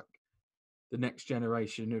be like the next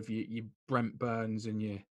generation of your Brent Burns and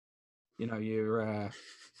do you know what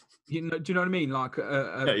I mean? Like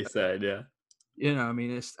you said, yeah. You know, I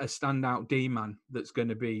mean, a standout D man he's going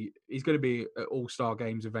to be at All-Star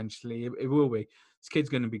games eventually. It will be. This kid's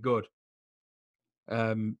going to be good.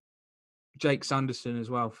 Jake Sanderson as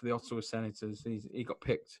well for the Ottawa Senators. He got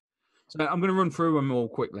picked. So I'm going to run through them all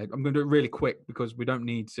quickly. I'm going to do it really quick because we don't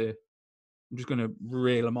need to. I'm just going to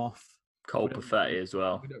reel them off. Cole Perfetti as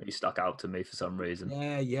well. He stuck out to me for some reason.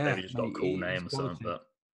 Yeah. Maybe just got a cool name or something. But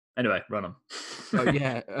anyway, run them.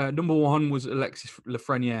 So number 1 was Alexis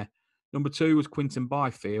Lafreniere. Number 2 was Quinton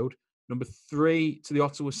Byfield. Number 3 to the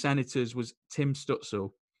Ottawa Senators was Tim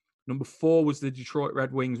Stutzel. Number 4 was the Detroit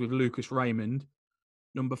Red Wings with Lucas Raymond.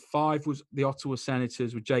 Number 5 was the Ottawa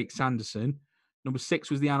Senators with Jake Sanderson. Number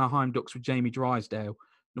 6 was the Anaheim Ducks with Jamie Drysdale.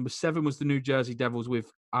 Number 7 was the New Jersey Devils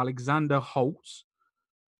with Alexander Holtz.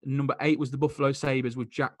 And number 8 was the Buffalo Sabres with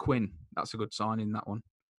Jack Quinn. That's a good signing, that one.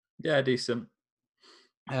 Yeah, decent.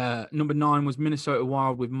 Number 9 was Minnesota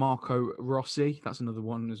Wild with Marco Rossi. That's another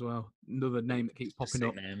one as well. Another name that keeps popping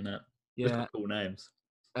up. Name, isn't it? Yeah. Cool names.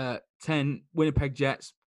 10, Winnipeg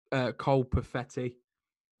Jets, Cole Perfetti.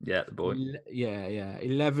 Yeah, the boy.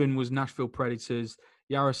 11 was Nashville Predators,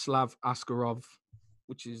 Yaroslav Askarov,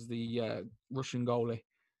 which is the Russian goalie.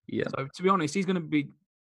 Yeah. So to be honest, he's going to be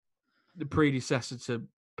the predecessor to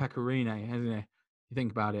Pecorine, hasn't he? You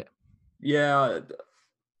think about it. Yeah,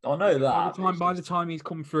 I know that. By the time he's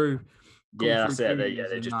come through. That's it.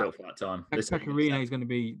 They just built for that time. Pecorine is going to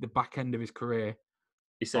be the back end of his career.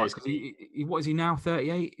 He says, what is he now?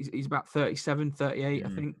 38? He's about 37, 38, I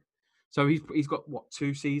think. So he's got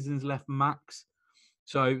 2 seasons left max.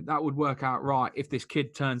 So that would work out right if this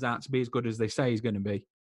kid turns out to be as good as they say he's going to be.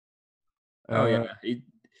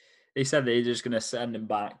 He said that he's just going to send him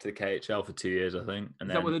back to the KHL for 2 years, I think. And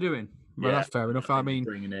is that what they're doing? Well, that's fair enough. I mean,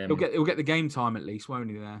 he'll get the game time at least,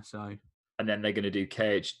 won't he? There, so. And then they're going to do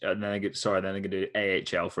then they're going to do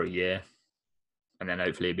AHL for a year, and then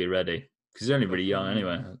hopefully he'll be ready because he's only really young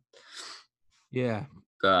anyway. Yeah.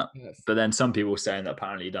 But then some people are saying that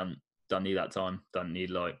apparently he don't need that time.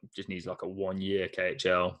 Just needs like a 1 year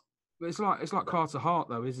KHL But it's like Carter Hart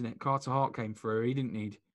though, isn't it? Carter Hart came through. He didn't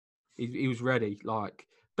need. He was ready. Like,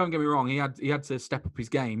 don't get me wrong. He had to step up his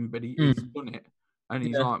game, but he's done it, and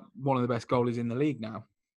he's Yeah. like one of the best goalies in the league now.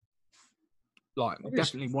 Like, I wish-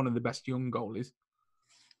 definitely one of the best young goalies.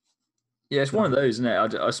 Yeah, it's one of those, isn't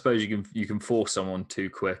it? I suppose you can force someone too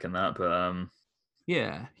quick and that, but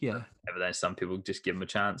Yeah. ever then some people just give them a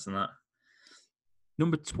chance and that.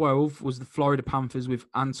 Number 12 was the Florida Panthers with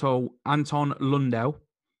Anton Lundell.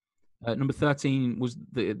 Number 13 was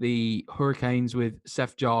the Hurricanes with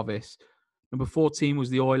Seth Jarvis. Number 14 was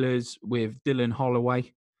the Oilers with Dylan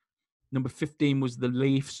Holloway. Number 15 was the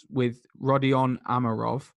Leafs with Rodion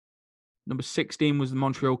Amarov. Number 16 was the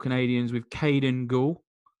Montreal Canadiens with Caden Gould.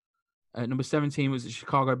 Number 17 was the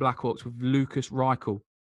Chicago Blackhawks with Lucas Reichel.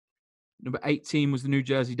 Number 18 was the New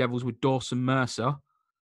Jersey Devils with Dawson Mercer.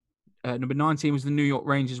 Number 19 was the New York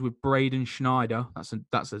Rangers with Braden Schneider.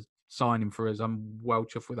 That's a signing for us. I'm well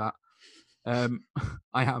chuffed with that.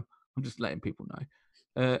 I am. I'm just letting people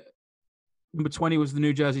know. Number 20 was the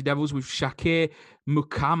New Jersey Devils with Shakir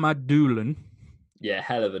Mukhamadullin. Yeah,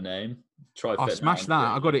 hell of a name. I smashed that.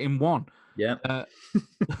 I got it in one. Yeah.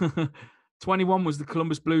 21 was the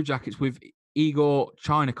Columbus Blue Jackets with Igor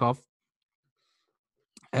Chinakhov.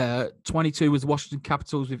 22 was the Washington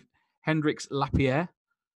Capitals with Hendrix Lapierre.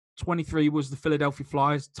 23 was the Philadelphia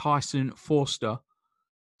Flyers, Tyson Forster.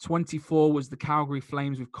 24 was the Calgary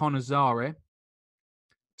Flames with Connor Zary.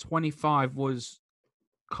 25 was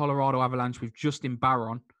Colorado Avalanche with Justin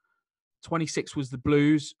Barron. 26 was the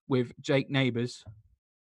Blues with Jake Neighbors.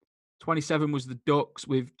 27 was the Ducks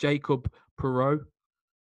with Jacob Perreault.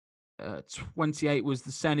 28 was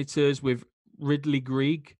the Senators with Ridley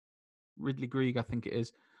Greig, I think it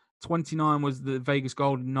is. 29 was the Vegas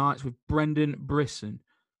Golden Knights with Brendan Brisson.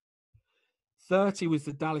 30 was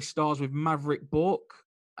the Dallas Stars with Maverick Bourque.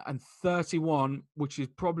 And 31, which is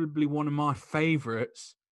probably one of my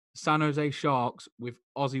favorites, San Jose Sharks with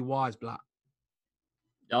Ozzy Weisblatt.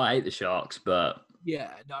 I hate the Sharks, but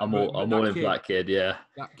Yeah, no, I'm all in for that kid. Yeah,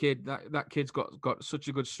 that kid's got such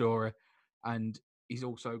a good story, and he's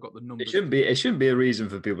also got the numbers. it shouldn't be a reason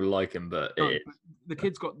for people to like him, but No, it but the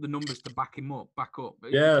kid's got the numbers to back up.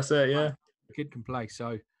 Yeah, that's it. Yeah, The kid can play,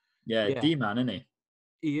 so yeah, D-man, isn't he?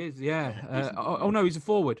 he is. Yeah. decent Oh no, he's a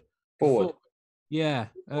forward. Forward. Yeah.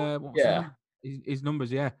 What's his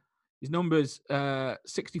numbers? Yeah, his numbers: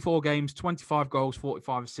 64 games, 25 goals,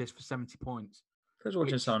 45 assists for 70 points. I was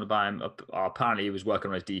watching something about him. Apparently, he was working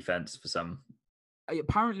on his defense for some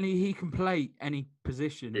Apparently, he can play any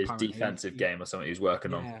position. his defensive game or something. He was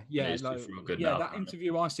working on. It's just real good now. That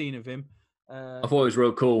interview I seen of him. I thought it was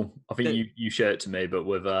real cool. I think you shared it to me, but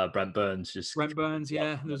with Brent Burns, Brent Burns,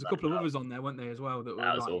 yeah. There was a couple of others on there, weren't there, as well? That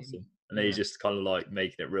was awesome. And then he's just kind of like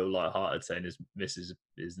making it real light-hearted, saying his missus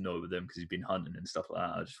is annoyed with him because he's been hunting and stuff like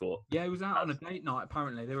that. I just thought, yeah, he was out on a date night.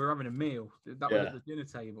 Apparently, they were having a meal. That was at the dinner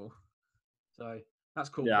table. So that's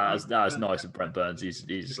cool. Yeah, that was nice of Brent Burns. He's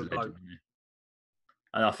a legend.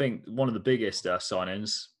 And I think one of the biggest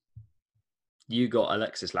signings, you got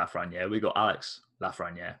Alexis Lafreniere, we got Alex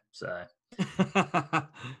Lafreniere. So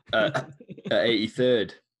at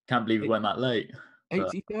 83rd, can't believe it went that late.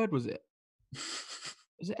 83rd was it?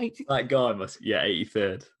 Was it 83rd? That guy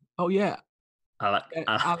 83rd. Oh yeah,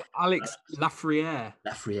 Alex Lafreniere.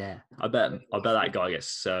 Lafreniere. I bet that guy gets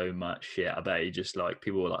so much shit. I bet he just like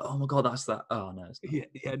people were like, "Oh my god, that's that." Oh no, it's not.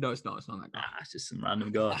 Yeah, no, it's not. It's not that guy. It's just some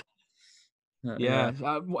random guy. Yeah.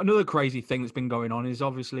 Another crazy thing that's been going on is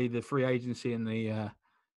obviously the free agency and the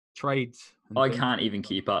trades. I can't even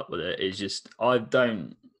keep up with it. It's just I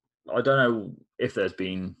don't know if there's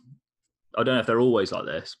been. I don't know if they're always like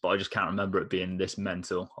this, but I just can't remember it being this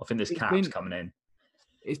mental. I think this cap's coming in.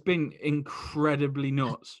 It's been incredibly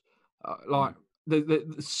nuts. Like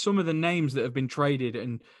some of the names that have been traded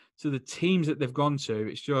and to the teams that they've gone to,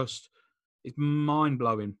 it's mind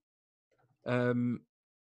blowing.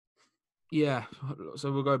 Yeah,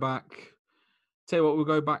 so we'll go back. Tell you what, we'll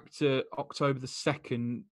go back to October the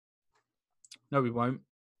 2nd. No, we won't.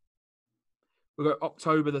 We'll go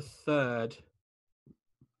October the 3rd.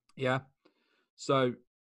 Yeah. So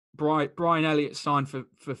Brian Elliott signed for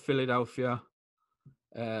Philadelphia.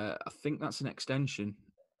 I think that's an extension.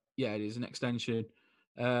 Yeah, it is an extension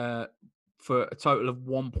for a total of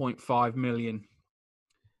 1.5 million.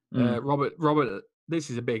 Robert, this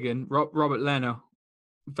is a big one. Robert Lehner,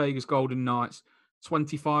 Vegas Golden Knights,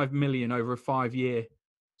 25 million over a 5-year.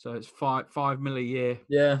 So it's $5 million a year.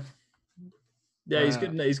 Yeah. Yeah, he's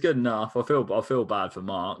good. He's good enough. I feel bad for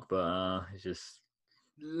Mark, but it's just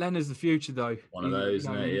Lehner's the future, though. One of those,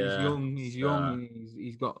 isn't it? Yeah. He's young.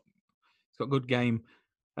 He's got good game.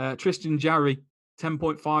 Tristan Jarry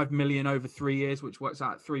 10.5 million over 3 years, which works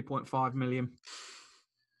out at 3.5 million.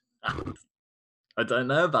 I don't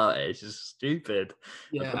know about it. It's just stupid. I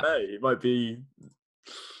Yeah. don't know. It might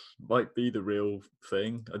be the real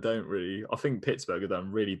thing. I think Pittsburgh have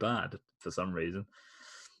done really bad for some reason.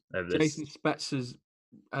 Over this. Jason Spetzer's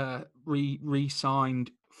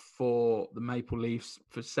re-signed for the Maple Leafs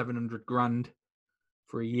for 700 grand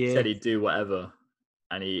for a year. Said he'd do whatever,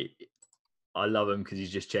 and I love him because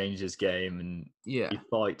he's just changed his game and Yeah. he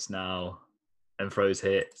fights now and throws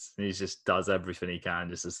hits and he just does everything he can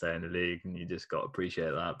just to stay in the league, and you just got to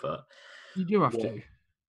appreciate that. But You do have to.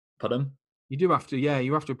 Pardon? You do have to. Yeah,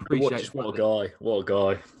 you have to appreciate. What a guy! What a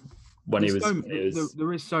guy! When he was,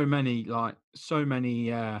 there is so many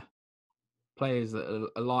players that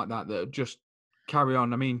are like that just carry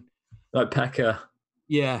on. I mean, like Pekka.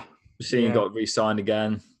 Yeah. Got re-signed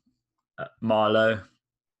again. Marlowe.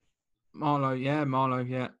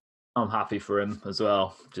 Yeah. I'm happy for him as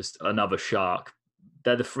well. Just another Shark.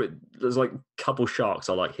 There's like a couple Sharks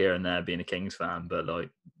I like here and there being a Kings fan, but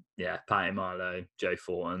Patty Marlowe, Joe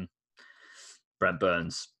Thornton, Brent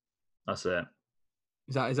Burns. That's it.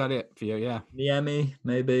 Is that it for you? Yeah. Niemi,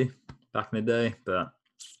 maybe back in the day, but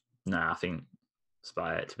I think that's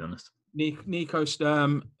about it, to be honest. Nico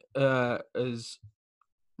Sturm has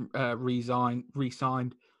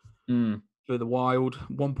re-signed for the Wild,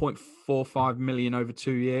 1.45 million over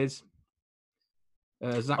 2 years.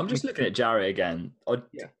 I'm just looking at Jarry again. I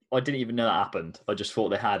didn't even know that happened. I just thought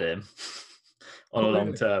they had him on a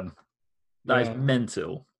long term. That is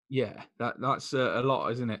mental. Yeah, that's a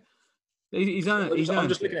lot, isn't it? I'm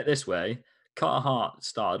just looking at it this way. Carter Hart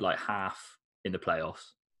started like half in the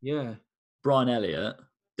playoffs. Yeah. Brian Elliott,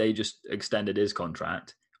 they just extended his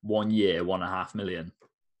contract 1 year, 1.5 million.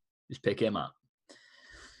 Just pick him up.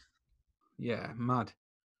 Yeah, mad.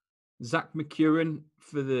 Zach McEwen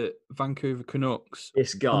for the Vancouver Canucks.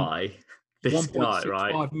 This guy, right?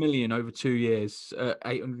 1.65 million over 2 years,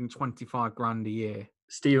 825 grand a year.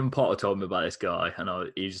 Stephen Potter told me about this guy,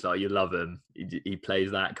 and he's like, you love him. He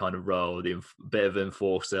plays that kind of role, the bit of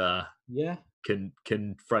enforcer. Yeah. Can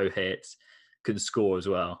throw hits, can score as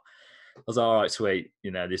well. I was like, all right, sweet.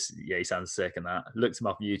 He sounds sick and that. Looked him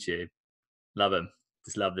up on YouTube. Love him.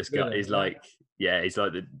 Just love this guy.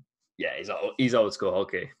 He's old school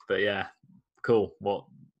hockey. But yeah, cool. What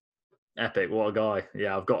epic. What a guy.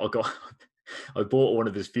 Yeah, I bought one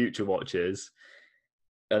of his future watches.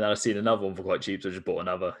 And then I've seen another one for quite cheap, so I just bought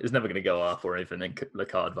another. It's never going to go up or anything in the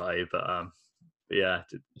card value, but yeah.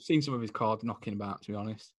 I've seen some of his cards knocking about, to be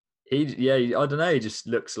honest. I don't know. He just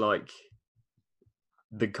looks like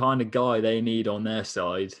the kind of guy they need on their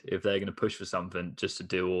side if they're going to push for something, just to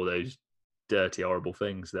do all those dirty, horrible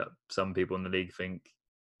things that some people in the league think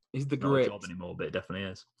is the not grit a job anymore, but it definitely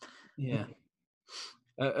is. Yeah.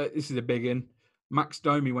 This is a big one. Max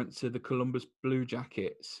Domi went to the Columbus Blue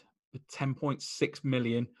Jackets for 10.6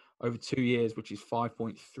 million over 2 years, which is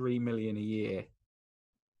 5.3 million a year.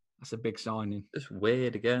 That's a big signing. It's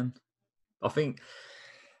weird again. I think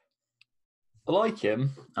I like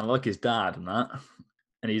him and I like his dad and that.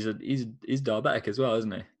 And he's diabetic as well,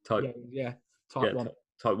 isn't he? Type 1.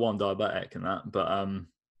 Type 1 diabetic and that. But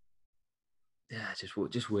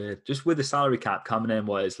just weird. Just with the salary cap coming in,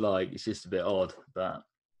 what it's like, it's just a bit odd. But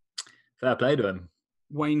fair play to him.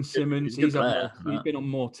 Wayne Simmons, he's been on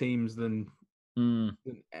more teams than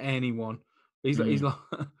anyone. He's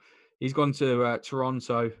gone to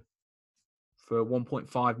Toronto for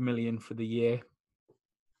 1.5 million for the year.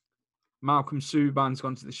 Malcolm Subban's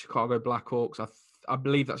gone to the Chicago Blackhawks. I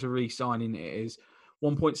believe that's a re-signing. It is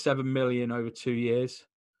 1.7 million over 2 years.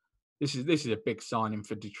 This is a big signing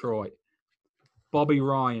for Detroit. Bobby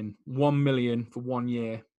Ryan, 1 million for 1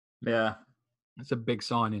 year. Yeah. That's a big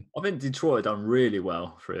signing. I think Detroit done really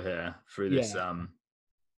well through this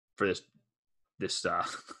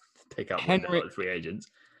pick up with free agents.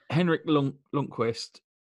 Henrik Lundqvist,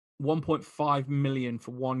 1.5 million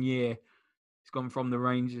for 1 year. He's gone from the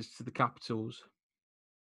Rangers to the Capitals.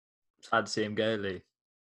 Sad to see him go, Lee.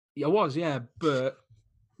 Yeah, it was, yeah, but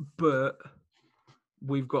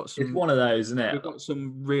we've got some. It's one of those, isn't it? We've got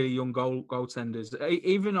some really young goaltenders.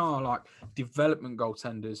 Even our development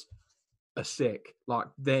goaltenders are sick.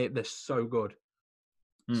 They're so good.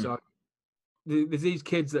 So there's these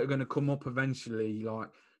kids that are going to come up eventually. Like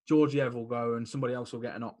Georgiev will go, and somebody else will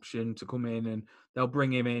get an option to come in, and they'll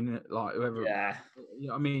bring him in. Like whoever. Yeah.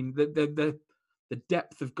 I mean, the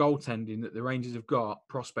depth of goaltending that the Rangers have got,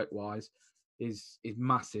 prospect wise, is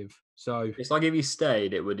massive. So it's like if he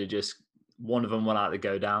stayed, it would have just one of them went out to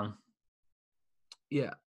go down.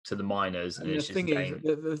 Yeah, to the minors, and And the it's just thing is, named.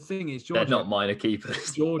 the thing is, They're Georgia, not minor keepers. Both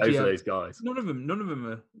of Georgia, those guys. none of them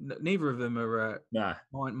are. Neither of them are Nah.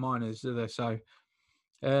 minors, are they? So,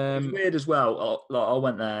 It's weird as well. I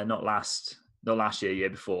went there not last year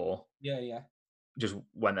before. yeah, Just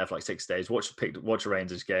went there for like 6 days. Watched a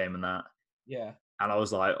Rangers game and that. yeah. And I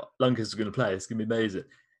was like, Lunker's going to play. It's going to be amazing.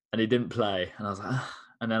 And he didn't play. And I was like, ah.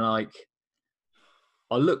 And then like,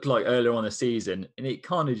 I looked like earlier on in the season, and it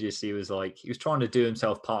kind of just, he was trying to do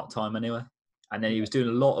himself part-time anyway. And then he was doing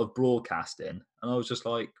a lot of broadcasting. And I was just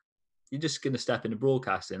like, you're just going to step into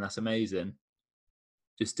broadcasting. That's amazing.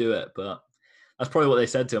 Just do it. But that's probably what they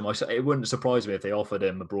said to him. It wouldn't surprise me if they offered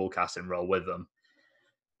him a broadcasting role with them.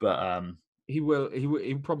 But he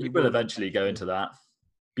probably will eventually go into that.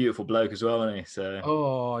 Beautiful bloke as well, isn't he?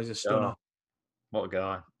 So, he's a stunner. What a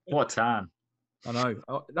guy. What a tan. I know.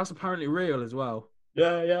 Oh, that's apparently real as well.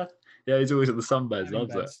 Yeah. He's always at the sunbeds.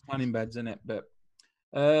 Loves it. Tanning beds, isn't it? But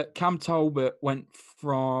Cam Talbot went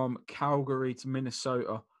from Calgary to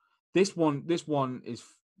Minnesota. This one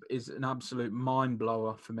is an absolute mind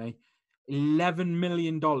blower for me. $11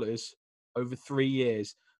 million over 3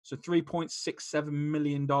 years, so $3.67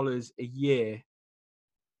 million a year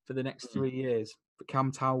for the next 3 years for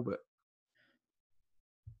Cam Talbot.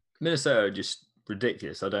 Minnesota are just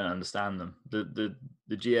ridiculous. I don't understand them. The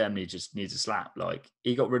GM needs a slap. Like,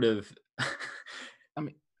 he got rid of.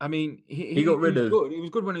 I mean, he got rid of. Good. He was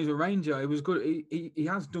good when he was a Ranger. He was good. He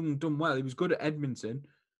has done well. He was good at Edmonton,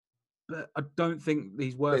 but I don't think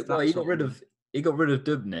he's worth that. He got rid of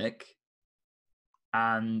Dubnyk,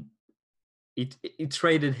 and he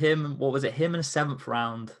traded him. What was it? Him in a 7th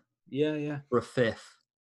round. Yeah. For a 5th,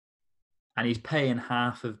 and he's paying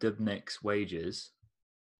half of Dubnyk's wages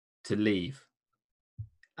to leave.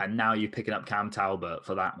 And now you're picking up Cam Talbot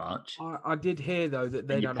for that much. I did hear though that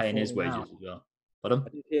they'd had paying his wages out. as well. Pardon? I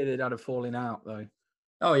did hear they'd had a falling out though.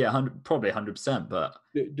 Oh yeah, probably 100%. But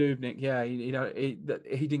Dubnyk, yeah,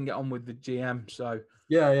 he didn't get on with the GM, so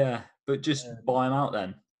yeah. But just buy him out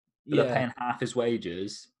then. But yeah, they're paying half his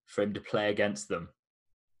wages for him to play against them.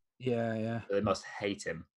 Yeah. So they must hate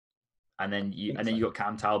him. And then you got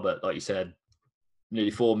Cam Talbot, like you said,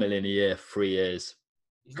 nearly $4 million a year for 3 years.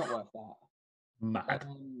 He's not worth that. Mad.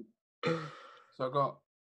 So I got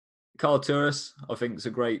Carl Turris. I think it's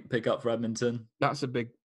a great pickup for Edmonton. That's a big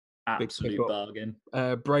absolute bargain.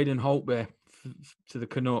 Braden Holtby to the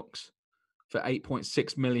Canucks for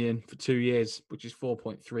 $8.6 million for 2 years, which is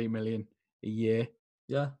 $4.3 million a year.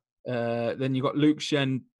 Yeah. Then you got Luke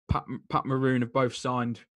Shen, Pat Maroon have both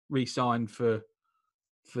re-signed for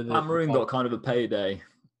the. Pat Maroon got kind of a payday.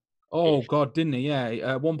 Oh God, didn't he? Yeah,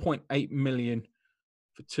 $1.8 million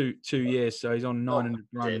for two years. So he's on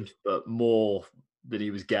 $900,000, but more than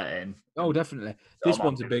he was getting. Oh, definitely. This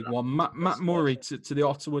one's a big one. Matt Murray to the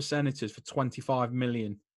Ottawa Senators for $25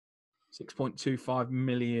 million, $6.25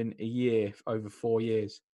 million a year over 4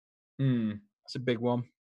 years. That's a big one.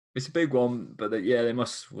 It's a big one, but they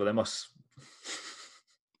must.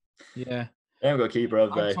 Yeah. They haven't got a keeper,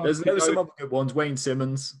 have they? There were some other good ones. Wayne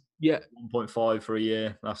Simmons. Yeah. 1.5 for a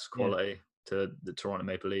year. That's quality to the Toronto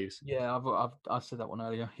Maple Leafs. Yeah, I said that one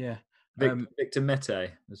earlier. Yeah. Victor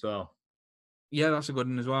Mete as well. Yeah, that's a good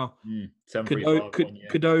one as well.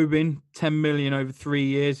 Khudobin, $10 million over 3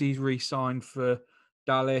 years. He's re-signed for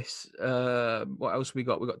Dallas. What else we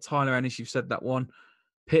got? We got Tyler Ennis. You've said that one.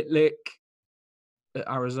 Pitlick at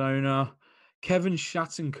Arizona. Kevin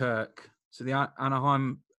Shattenkirk to the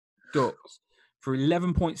Anaheim Ducks for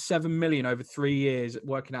 $11.7 million over 3 years,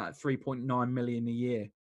 working out at $3.9 million a year.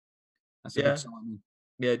 That's a good signing.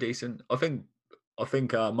 Yeah, decent. I think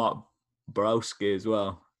Mark Borowski as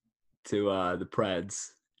well to the Preds.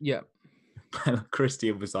 Yeah.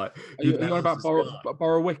 Christian was like, Are you on about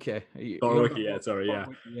Borowicki? Borowicki, yeah, sorry, yeah.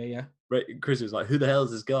 Yeah. Christian was like, who the hell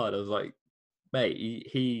is this guy? I was like, mate,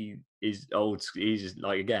 he is old. He's just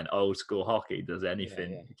like, again, old school hockey. Does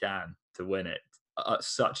anything he can to win it.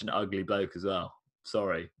 Such an ugly bloke as well.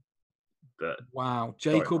 Sorry, but wow,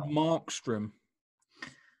 Jacob Markstrom,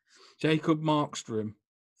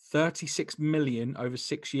 $36 million over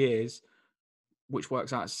 6 years, which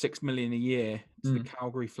works out at $6 million a year to the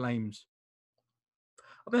Calgary Flames.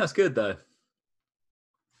 I think that's good though.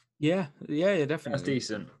 Yeah, definitely. That's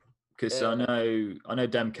decent because I know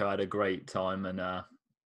Demko had a great time and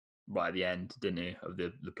right at the end, didn't he, of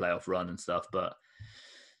the playoff run and stuff, but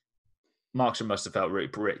Markstrom must have felt really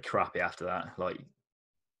crappy after that. Like,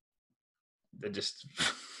 they're just,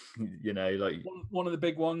 like... One of the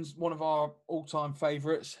big ones, one of our all-time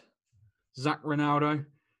favourites, Zach Ronaldo,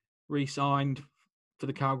 re-signed for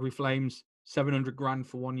the Calgary Flames, $700,000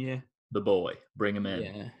 for 1 year. The boy, bring him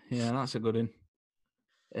in. Yeah, that's a good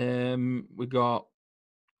one. We got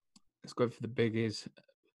let's go for the biggies.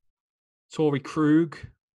 Torrey Krug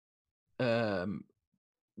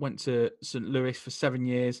went to St. Louis for 7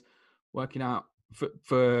 years, working out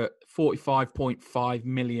for 45.5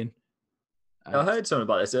 million. I heard something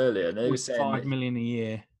about this earlier, and they were saying 5 million a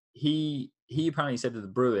year. He apparently said to the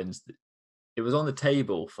Bruins that it was on the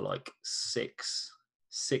table for like six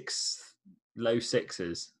low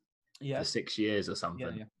sixes for 6 years or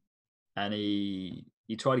something. Yeah. And he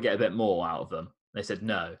tried to get a bit more out of them. They said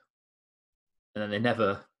no. And then they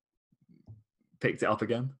never picked it up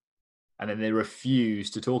again. And then they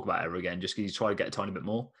refused to talk about it ever again just because he tried to get a tiny bit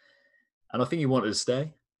more. And I think he wanted to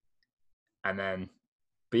stay. And then,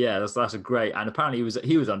 but yeah, that's a great. And apparently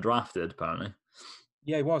he was undrafted, apparently.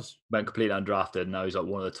 Yeah, he was. Went completely undrafted. And now he's like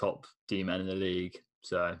one of the top D-men in the league.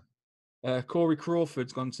 So Corey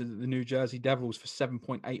Crawford's gone to the New Jersey Devils for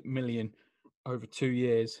 7.8 million over 2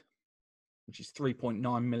 years, which is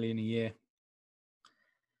 3.9 million a year.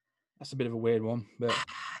 That's a bit of a weird one, but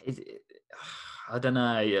I don't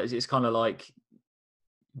know. It's kind of like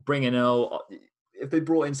bringing if they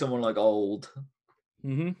brought in someone like old,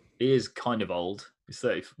 he is kind of old. He's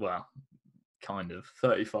 30. Well, kind of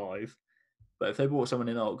 35. But if they brought someone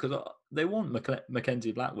in old, because they want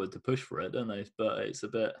Mackenzie Blackwood to push for it, don't they? But it's a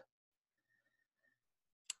bit.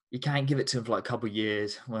 You can't give it to him for like a couple of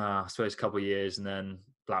years. Well, I suppose a couple of years, and then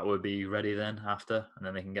Blackwood be ready then after, and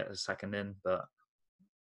then they can get the second in. But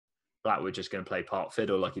Blackwood just going to play part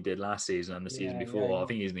fiddle like he did last season and the season before. Yeah. I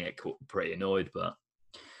think he's going to get pretty annoyed, but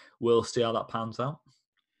we'll see how that pans out.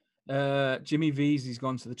 Jimmy Vesey's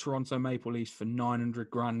gone to the Toronto Maple Leafs for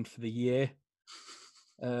 $900,000 for the year.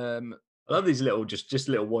 I love these little, just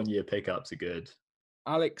little 1 year pickups are good.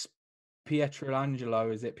 Alex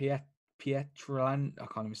Pietrangelo, is it Pietrangelo? I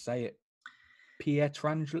can't even say it.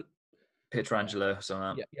 Pietrangelo, something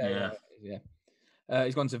like that. Yeah.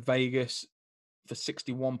 He's gone to Vegas for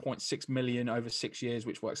 61.6 million over 6 years,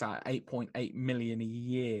 which works out at 8.8 million a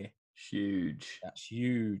year. Huge. That's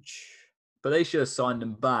huge. But they should have signed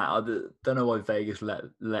him back. I don't know why Vegas let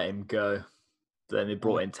him go. Then they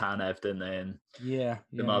brought in Tanev, didn't they? And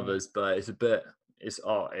some others, but it's a bit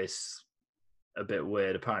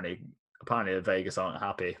weird. Apparently the Vegas aren't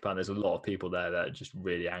happy. Apparently there's a lot of people there that are just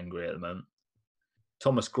really angry at the moment.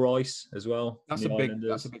 Thomas Greiss as well. That's a big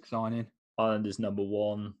signing. Islanders number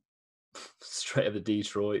one, straight over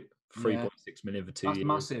Detroit, 3.6 million for 2 years. That's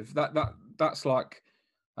massive.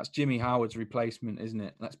 That's Jimmy Howard's replacement, isn't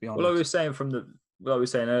it? Let's be honest. Well, I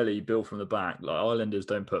was saying earlier, you build from the back. Like Islanders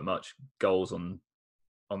don't put much goals on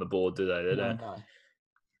the board, do they? They don't.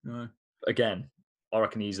 No. Again, I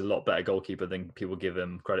reckon he's a lot better goalkeeper than people give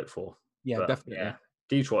him credit for. Yeah, but, definitely. Yeah.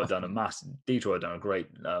 Detroit have done a great.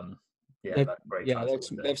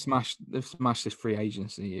 They've smashed this free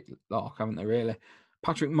agency lock, haven't they? Really.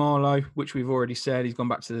 Patrick Marleau, which we've already said, he's gone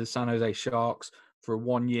back to the San Jose Sharks for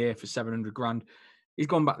 1 year for $700,000. He's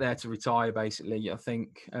gone back there to retire, basically, I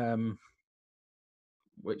think,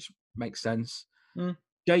 which makes sense.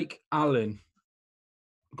 Jake Allen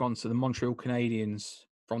gone to the Montreal Canadiens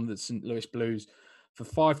from the St. Louis Blues for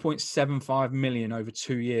 $5.75 million over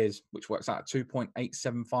 2 years, which works out at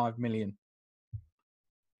 $2.875 million.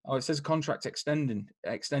 Oh, it says contract extended,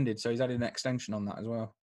 so he's had an extension on that as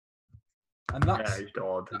well. And that's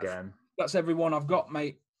again. That's everyone I've got,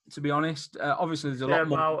 mate. To be honest, obviously there's a lot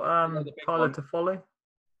more. Tyler Toffoli.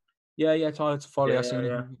 Yeah, Tyler Toffoli. I seen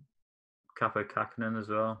him. Capo Kakinen as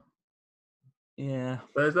well. Yeah,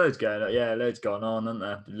 there's loads going on. Yeah, loads going on, aren't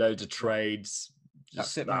there? Loads of trades.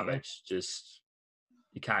 That's it, mate. Just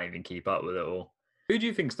you can't even keep up with it all. Who do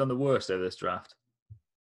you think's done the worst over this draft?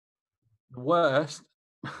 The worst,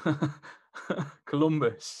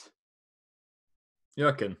 Columbus. You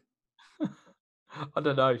reckon? I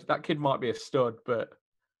don't know. That kid might be a stud, but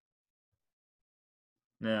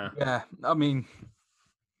yeah. I mean,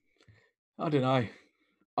 I don't know.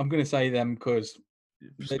 I'm going to say them because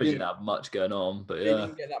they didn't have much going on, but they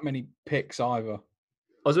didn't get that many picks either.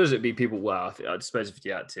 I suppose it'd be people. Well, I suppose if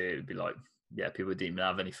you had to, it'd be like, people didn't even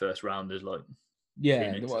have any first rounders, like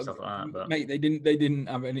Phoenix and stuff like that. But mate, they didn't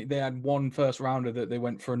have any. They had one first rounder that they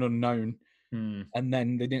went for an unknown, and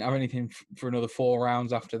then they didn't have anything for another 4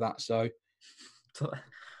 rounds after that. So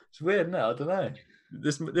it's weird, isn't it? I don't know.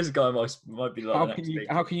 This guy might be like.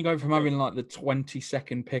 How can you go from having like the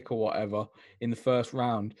 22nd pick or whatever in the first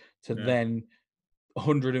round to then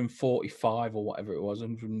 145 or whatever it was,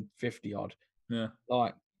 150 odd? Yeah,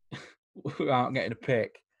 like without getting a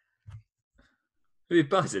pick. You'd be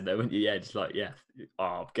buzzing though, wouldn't you? Yeah, just like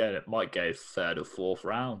might go 3rd or 4th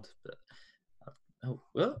round, but Oh,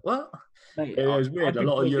 what? Mate, It was weird. I'd A be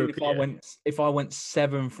lot of buzzing European. if I went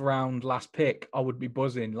 7th round last pick, I would be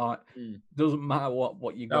buzzing. Like, Mm. doesn't matter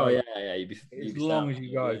what you go. Oh yeah. You'd As be long sound, as you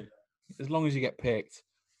you'd go, win. as long as you get picked.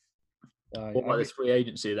 What about this free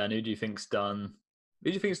agency then? Who do you think's done?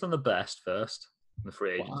 Who do you think's done the best first? The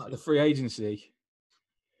free agency, The free agency.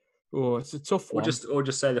 Oh, it's a tough one. or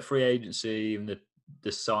just say the free agency and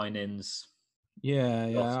the sign-ins,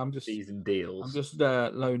 Yeah. I'm season deals. just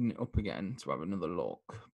loading it up again to have another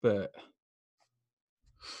look. But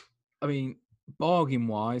I mean, bargain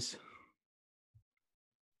wise,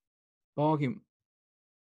 I'd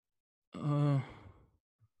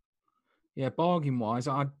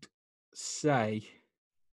say,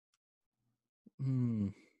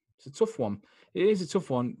 it's a tough one. It is a tough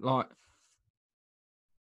one. Like,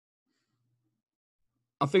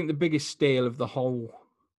 I think the biggest steal of the whole.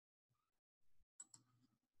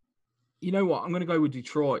 You know what? I'm going to go with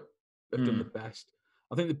Detroit. Have done the best.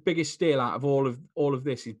 I think the biggest steal out of all of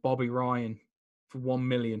this is Bobby Ryan for $1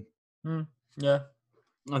 million. Yeah,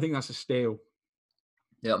 I think that's a steal.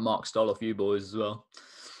 Yeah, Mark Stoll off you boys as well.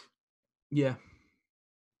 Yeah,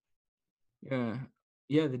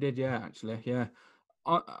 they did. Yeah, actually, yeah.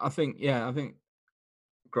 I think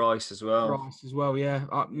Grice as well. Rice as well. Yeah,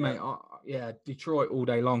 mate. Detroit all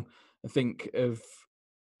day long. I think have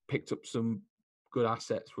picked up some good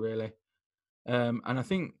assets really, and I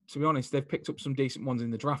think, to be honest, they've picked up some decent ones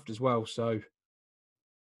in the draft as well. So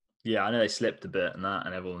yeah, I know they slipped a bit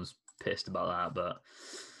and everyone's pissed about that, but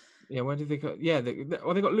yeah, where did they go? Yeah, they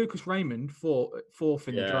got Lucas Raymond fourth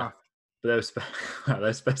in the draft. But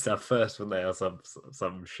they're supposed to have first, weren't they, or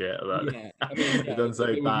some shit. They've done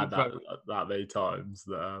so bad that many times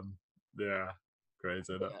that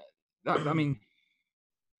crazy. That I mean,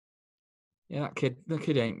 yeah, that kid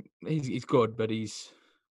ain't. He's good, but he's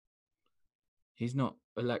not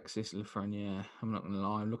Alexis Lafreniere. I'm not gonna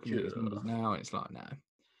lie. I'm looking at his numbers now. It's like, no.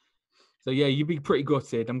 So yeah, you'd be pretty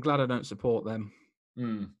gutted. I'm glad I don't support them.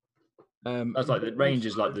 That's like the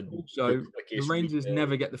Rangers, the Rangers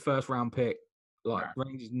never get the first round pick.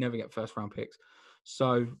 Rangers never get first round picks,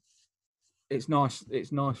 so it's nice.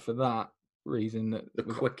 It's nice for that reason that the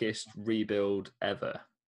quickest rebuild ever.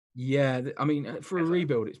 Yeah, I mean, for a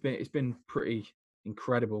rebuild, it's been pretty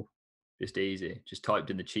incredible. Just easy. Just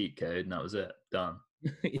typed in the cheat code and that was it. Done.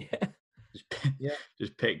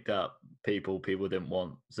 Just picked up people didn't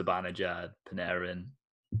want. Zibanejad, Panarin,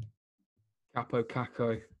 Capo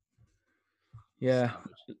Caco. Yeah,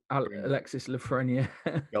 Alexis Lafreniere.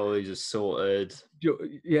 Goalies are sorted.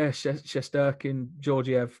 Yeah, Shesterkin,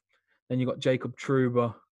 Georgiev. Then you got Jacob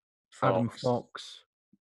Trouba, Adam Fox,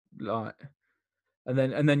 and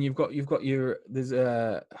then you've got your there's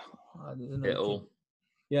Little.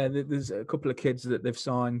 Yeah, there's a couple of kids that they've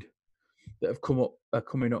signed that have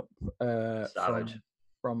coming up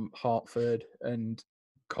from Hartford and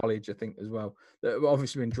college, I think, as well. That have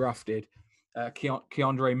obviously been drafted.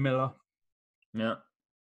 Keandre Miller. Yeah,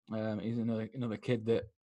 he's another kid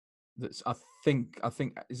that's I think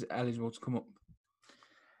is eligible to come up.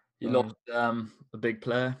 You lost a big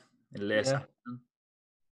player in Elias. Yeah.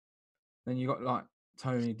 Then you got like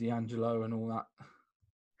Tony D'Angelo and all that.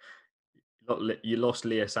 You lost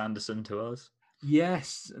Elias Anderson to us.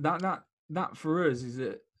 Yes, that for us is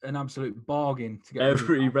an absolute bargain to get.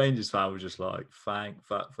 Every Rangers fan was just like, thank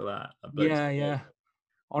fuck for that. Yeah.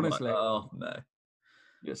 Honestly, like, oh no.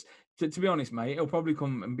 Yes. To be honest, mate, it'll probably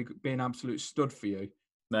come and be an absolute stud for you.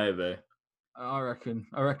 Maybe. I reckon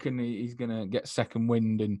he's gonna get second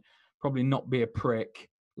wind and probably not be a prick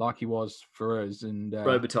like he was for us. And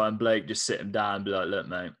Robitaille and Blake just sit him down and be like, look,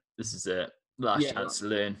 mate, this is it. Last chance to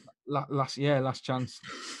learn. Last chance.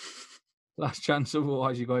 Last chance.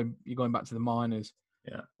 Otherwise, you're going back to the minors.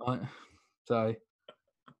 Yeah. Right? So.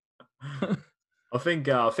 I think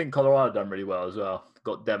Colorado done really well as well.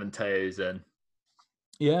 Got Devon Toews in.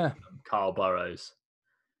 Yeah. Kyle Burrows.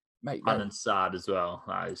 Mate, and Sad as well.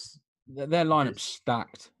 Their lineup's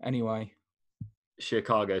stacked anyway.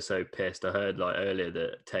 Chicago's so pissed. I heard earlier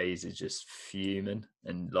that Toews is just fuming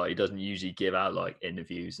and he doesn't usually give out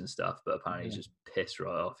interviews and stuff, but apparently he's just pissed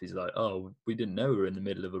right off. He's like, "Oh, we didn't know we were in the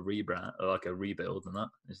middle of a rebrand or a rebuild and that."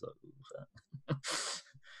 He's like,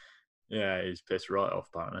 yeah, he's pissed right off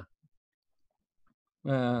apparently.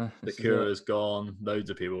 The Cura's gone.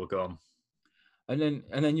 Loads of people are gone. And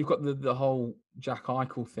then you've got the whole Jack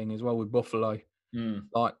Eichel thing as well with Buffalo.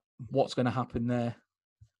 Like, what's going to happen there?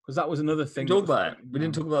 Because that was another thing. We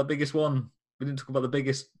didn't talk about the biggest one. We didn't talk about the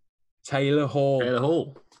biggest. Taylor Hall.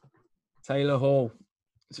 So Taylor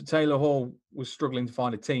Hall was struggling to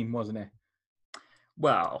find a team, wasn't he?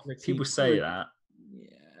 Well, people say that.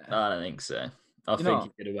 Yeah. I don't think so. I You think know, he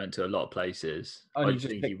could have went to a lot of places. and I he just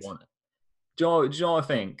think he picked- wanted. Do you know what I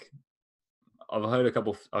think? I've heard a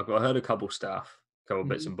couple staff, a couple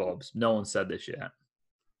bits and bobs. No one said this yet.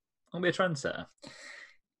 I'm gonna be a trendsetter.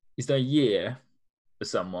 Is there a year for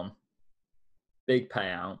someone? Big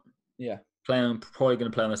payout. Yeah. Probably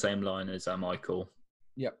going to play on the same line as Michael.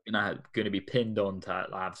 Yep. Going to be pinned on to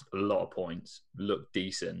have a lot of points, look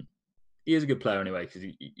decent. He is a good player anyway because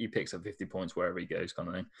he picks up 50 points wherever he goes, kind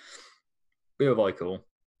of thing. Leo Michael,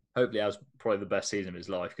 hopefully has probably the best season of his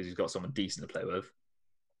life because he's got someone decent to play with.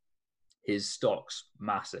 His stock's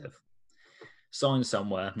massive. Sign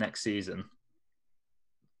somewhere next season.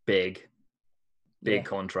 Big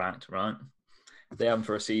contract, right? They have him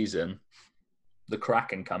for a season. The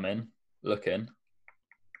Kraken come in, looking,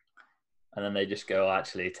 and then they just go,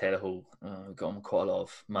 actually, Taylor Hall got him quite a lot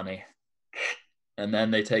of money. And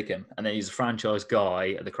then they take him, and then he's a franchise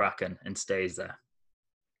guy at the Kraken and stays there.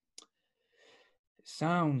 It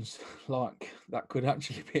sounds like that could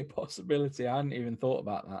actually be a possibility. I hadn't even thought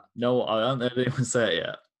about that. No, I don't know if anyone say it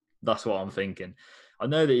yet. That's what I'm thinking. I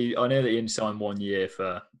know that he signed 1 year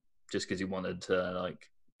for just because he wanted to, like.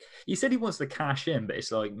 He said he wants to cash in, but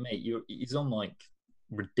it's like, mate, he's on like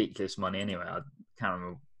ridiculous money anyway. I can't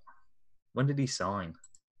remember when did he sign,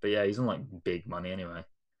 but yeah, he's on like big money anyway.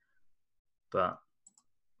 But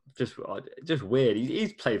just weird.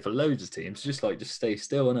 He's played for loads of teams. Just stay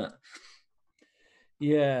still, innit?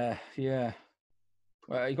 Yeah.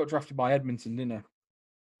 Well, he got drafted by Edmonton, didn't he?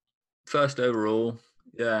 First overall,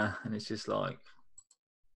 yeah, and it's just like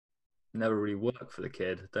never really worked for the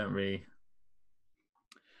kid.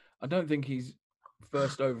 I don't think he's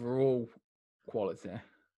first overall quality.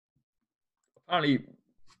 Apparently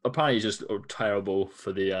he's just terrible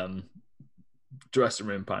for the dressing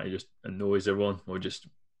room. Apparently just annoys everyone, or just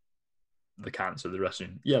the cancer of the dressing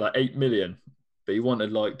room. Yeah, like 8 million. But he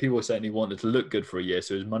wanted, like, people were saying he wanted to look good for a year,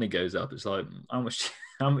 so his money goes up. It's like, how much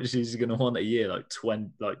is he going to want a year? Like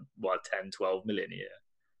 10, 12 million a year.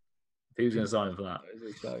 If he was going to sign for that.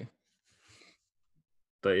 So.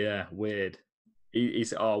 But yeah, weird. He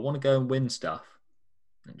said, I want to go and win stuff.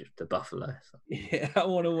 And just to Buffalo. So. Yeah, I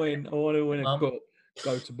want to win. I want to win a cup.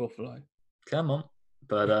 Go to Buffalo. Come on.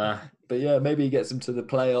 But yeah, maybe he gets him to the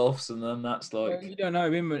playoffs, and then that's like... Well, you don't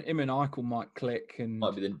know. Him and Eichel might click. And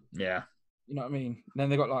might be yeah. You know what I mean? Then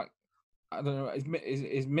they got, like, I don't know,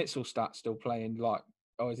 is Mittelstadt still playing? Like,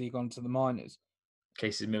 has he gone to the minors?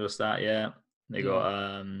 Casey Mittelstadt, yeah. They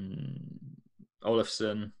got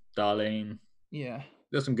Olofsson, Darlene. Yeah.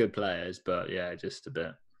 Got some good players, but yeah, just a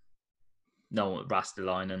bit. No one,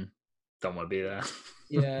 Rastelainen, don't want to be there.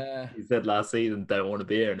 Yeah. He said last season, don't want to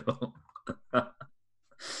be here anymore.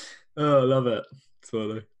 Oh, I love it. It's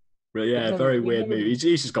funny. But yeah, very weird move. He's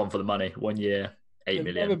just gone for the money. 1 year, 8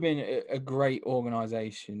 million. Never been a great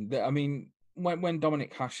organisation. I mean, when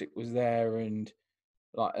Dominic Hasek was there and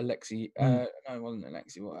like Alexi, no, it wasn't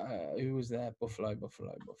Alexi. Who was there? Buffalo.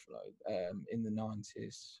 In the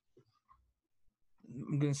 90s.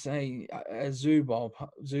 I'm going to say Zubov.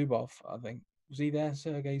 I think, was he there?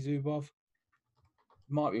 Sergei Zubov.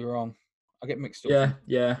 Might be wrong. I get mixed up.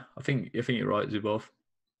 Yeah. I think you're right, Zubov.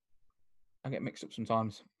 I get mixed up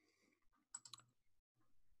sometimes.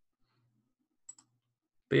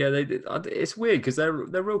 But yeah, it's weird because they're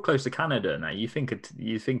real close to Canada now. You think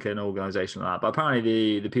an organisation like that, but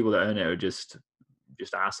apparently the people that own it are just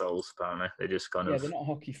assholes. Apparently, they just kind of. They're not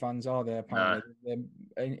hockey fans, are they? Apparently,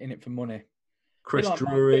 they're in it for money. Chris like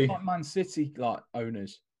Drury, like Man City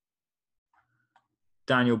owners.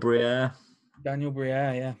 Daniel Briere,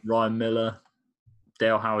 yeah. Ryan Miller,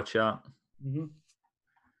 Dale Howard-Sharp. Mm-hmm.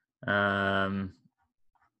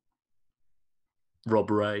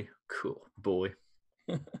 Rob Ray, cool boy.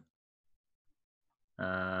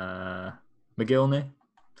 McGillney.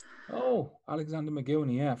 Oh, Alexander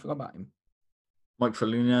McGillney. Yeah, I forgot about him. Mike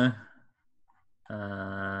Foligno.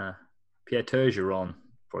 Pierre Turgeron,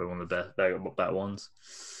 probably one of the better ones.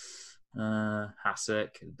 Hasek,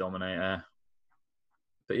 Dominator.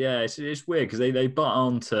 But yeah, it's weird because they butt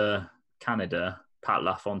on to Canada, Pat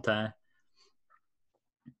LaFontaine.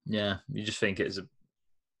 Yeah, you just think it'd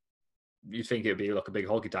be like a big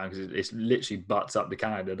hockey town because it's literally butts up to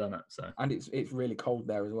Canada, doesn't it? So and it's really cold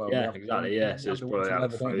there as well. Yeah, exactly. Yeah, so it's probably out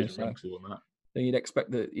of frozen so you'd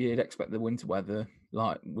expect the winter weather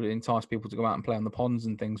would entice people to go out and play on the ponds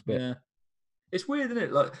and things. But yeah, it's weird, isn't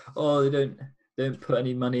it? Like, oh, they don't put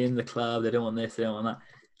any money in the club. They don't want this. They don't want that.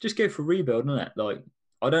 Just go for rebuild, isn't it? Like,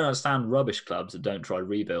 I don't understand rubbish clubs that don't try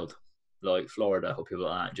rebuild, like Florida or people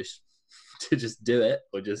like that. Just do it,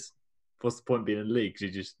 or just what's the point being in the league?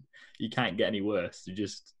 Because you can't get any worse. You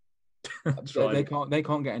just they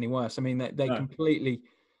can't get any worse. I mean, they completely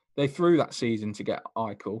They threw that season to get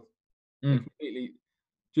Eichel. They completely.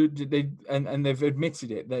 And they've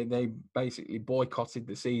admitted it. They basically boycotted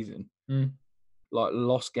the season, like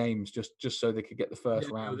lost games just so they could get the first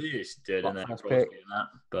round. They used to do it, Like and first Crosby pick. and that,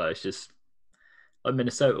 but it's just like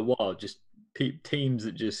Minnesota Wild, just teams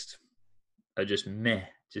that just are just meh,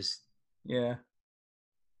 just Yeah.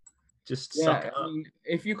 suck it I up. mean,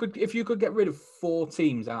 if you could get rid of 4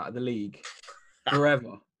 teams out of the league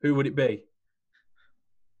forever, who would it be?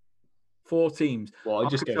 4 teams. Well, I I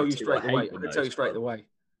just could go tell you with two straight I away. hate I the could tell you most, straight but- away.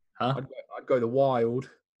 Huh? I'd go the Wild.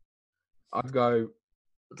 I'd go.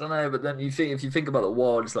 I don't know, but then if you think about the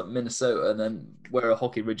Wild, it's like Minnesota, and then where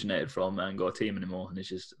hockey originated from, and got a team anymore, and it's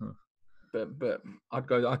just. But I'd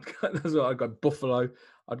go. That's what I'd go. Buffalo.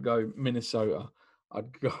 I'd go Minnesota.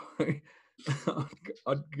 I'd go.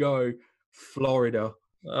 I'd go Florida.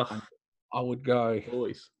 Ugh, I would go.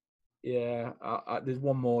 boys. Yeah. There's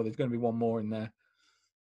one more. There's going to be one more in there.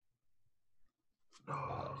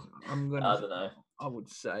 I don't know. I would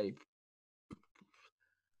say.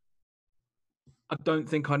 I don't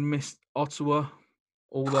think I'd miss Ottawa,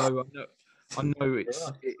 although I know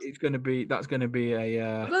it's going to be. That's going to be a.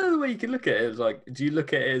 I don't know the way you can look at it. It's like, do you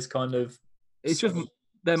look at it as kind of? It's just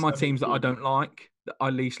they're my teams that I team. don't like. That I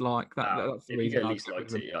least like. That's the If you reason get I'd least get rid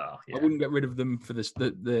liked of it, them. yeah. I wouldn't get rid of them for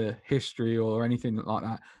the history or anything like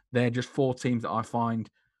that. They're just 4 teams that I find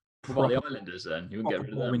What about the Islanders then? You wouldn't get rid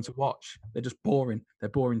of boring them. to watch. They're just boring. They're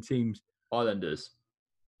boring teams. Islanders.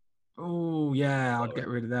 Oh yeah, I'd get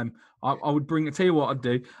rid of them. I would bring. I tell you what I'd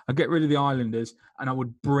do. I'd get rid of the Islanders and I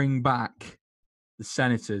would bring back the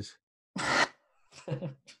Senators.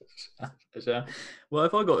 Well,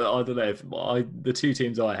 if I got, I don't know. If the 2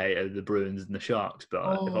 teams I hate are the Bruins and the Sharks, but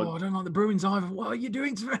I don't like the Bruins either. What are you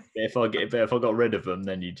doing to me? if I got rid of them,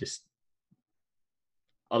 then you just.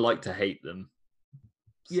 I like to hate them.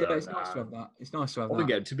 Yeah, So, it's nice to have that. It's nice to have I wouldn't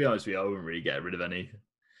that. get. To be honest with you, I wouldn't really get rid of any.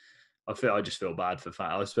 I just feel bad for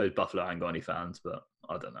fans. I suppose Buffalo ain't got any fans, but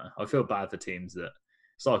I don't know. I feel bad for teams that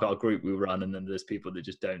it's like our group we run, and then there's people that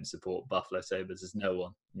just don't support Buffalo Sabres. There's no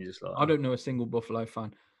one. You're just like, I don't know a single Buffalo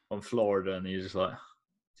fan. on Florida, and you're just like,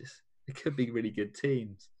 it could be really good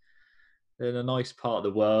teams. They're in a nice part of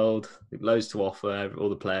the world, loads to offer, all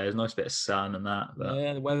the players, nice bit of sun and that. But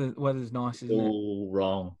Yeah, the weather's nice, isn't it? all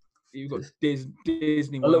wrong. You've got Disney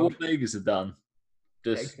I look World. what Vegas have done.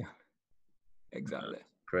 Just Exactly.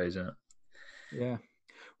 crazy, isn't it? Yeah.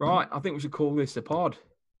 Right. I think we should call this a pod.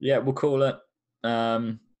 Yeah, we'll call it.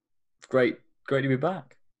 Great to be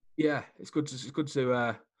back. Yeah, it's good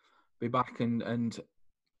to be back and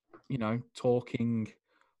talking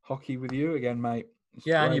hockey with you again, mate. It's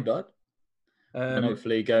Yeah, and great. you, bud. And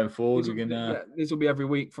hopefully going forward, we can. This will be every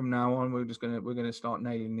week from now on. We're gonna start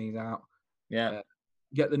nailing these out. Yeah.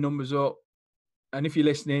 Get the numbers up, and if you're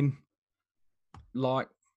listening, like,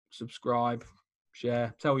 subscribe,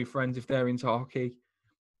 share, tell your friends if they're into hockey.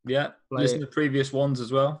 Yeah. Play Listen it. to previous ones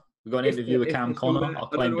as well. We've got an interview with Cam Connor. I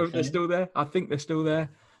don't know if they're still there. I think they're still there.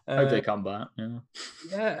 Hope they come back. Yeah.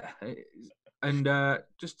 Yeah, and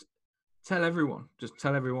just tell everyone.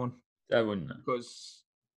 Everyone knows. Because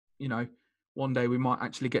one day we might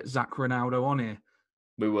actually get Zach Ronaldo on here.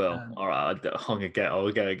 We will. All right.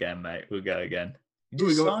 I'll go again, mate. We'll go again. You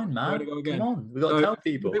We just got- sign, we man. gotta go again. Come on. We've got to So, tell for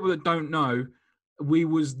people. people that don't know, we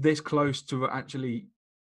was this close to actually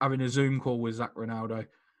having a Zoom call with Zach Ronaldo,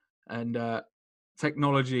 and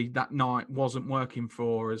technology that night wasn't working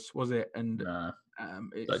for us, was it? And Nah,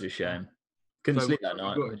 it's such a shame. Couldn't so sleep we're that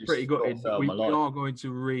night. Pretty gutted. Felt We my life. are going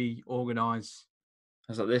to reorganise,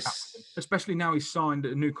 I was like, this. especially now he's signed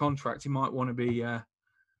a new contract. He might want to be.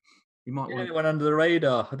 He might Yeah, want. it went under the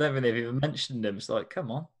radar. I don't think they've even mentioned him. It's like, come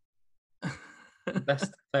on,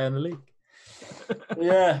 best player in the league.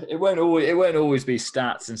 Yeah, it won't always be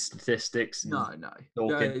stats and statistics. And No.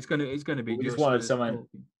 talking. It's gonna be. We just wanted someone-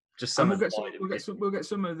 talking. just And some. we'll get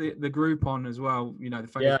some of the group on as well. The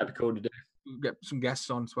Facebook. Yeah, it'd be cool to do. We'll get some guests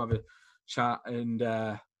on to have a chat and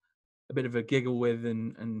a bit of a giggle with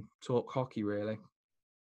and talk hockey. Really,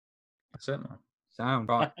 That's it, man. sound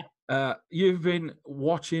right. You've been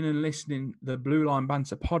watching and listening the Blue Line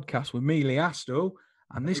Banter podcast with me, Lee Astle,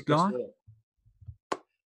 and this guy.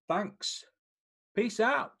 Thanks. Peace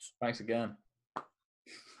out. Thanks again.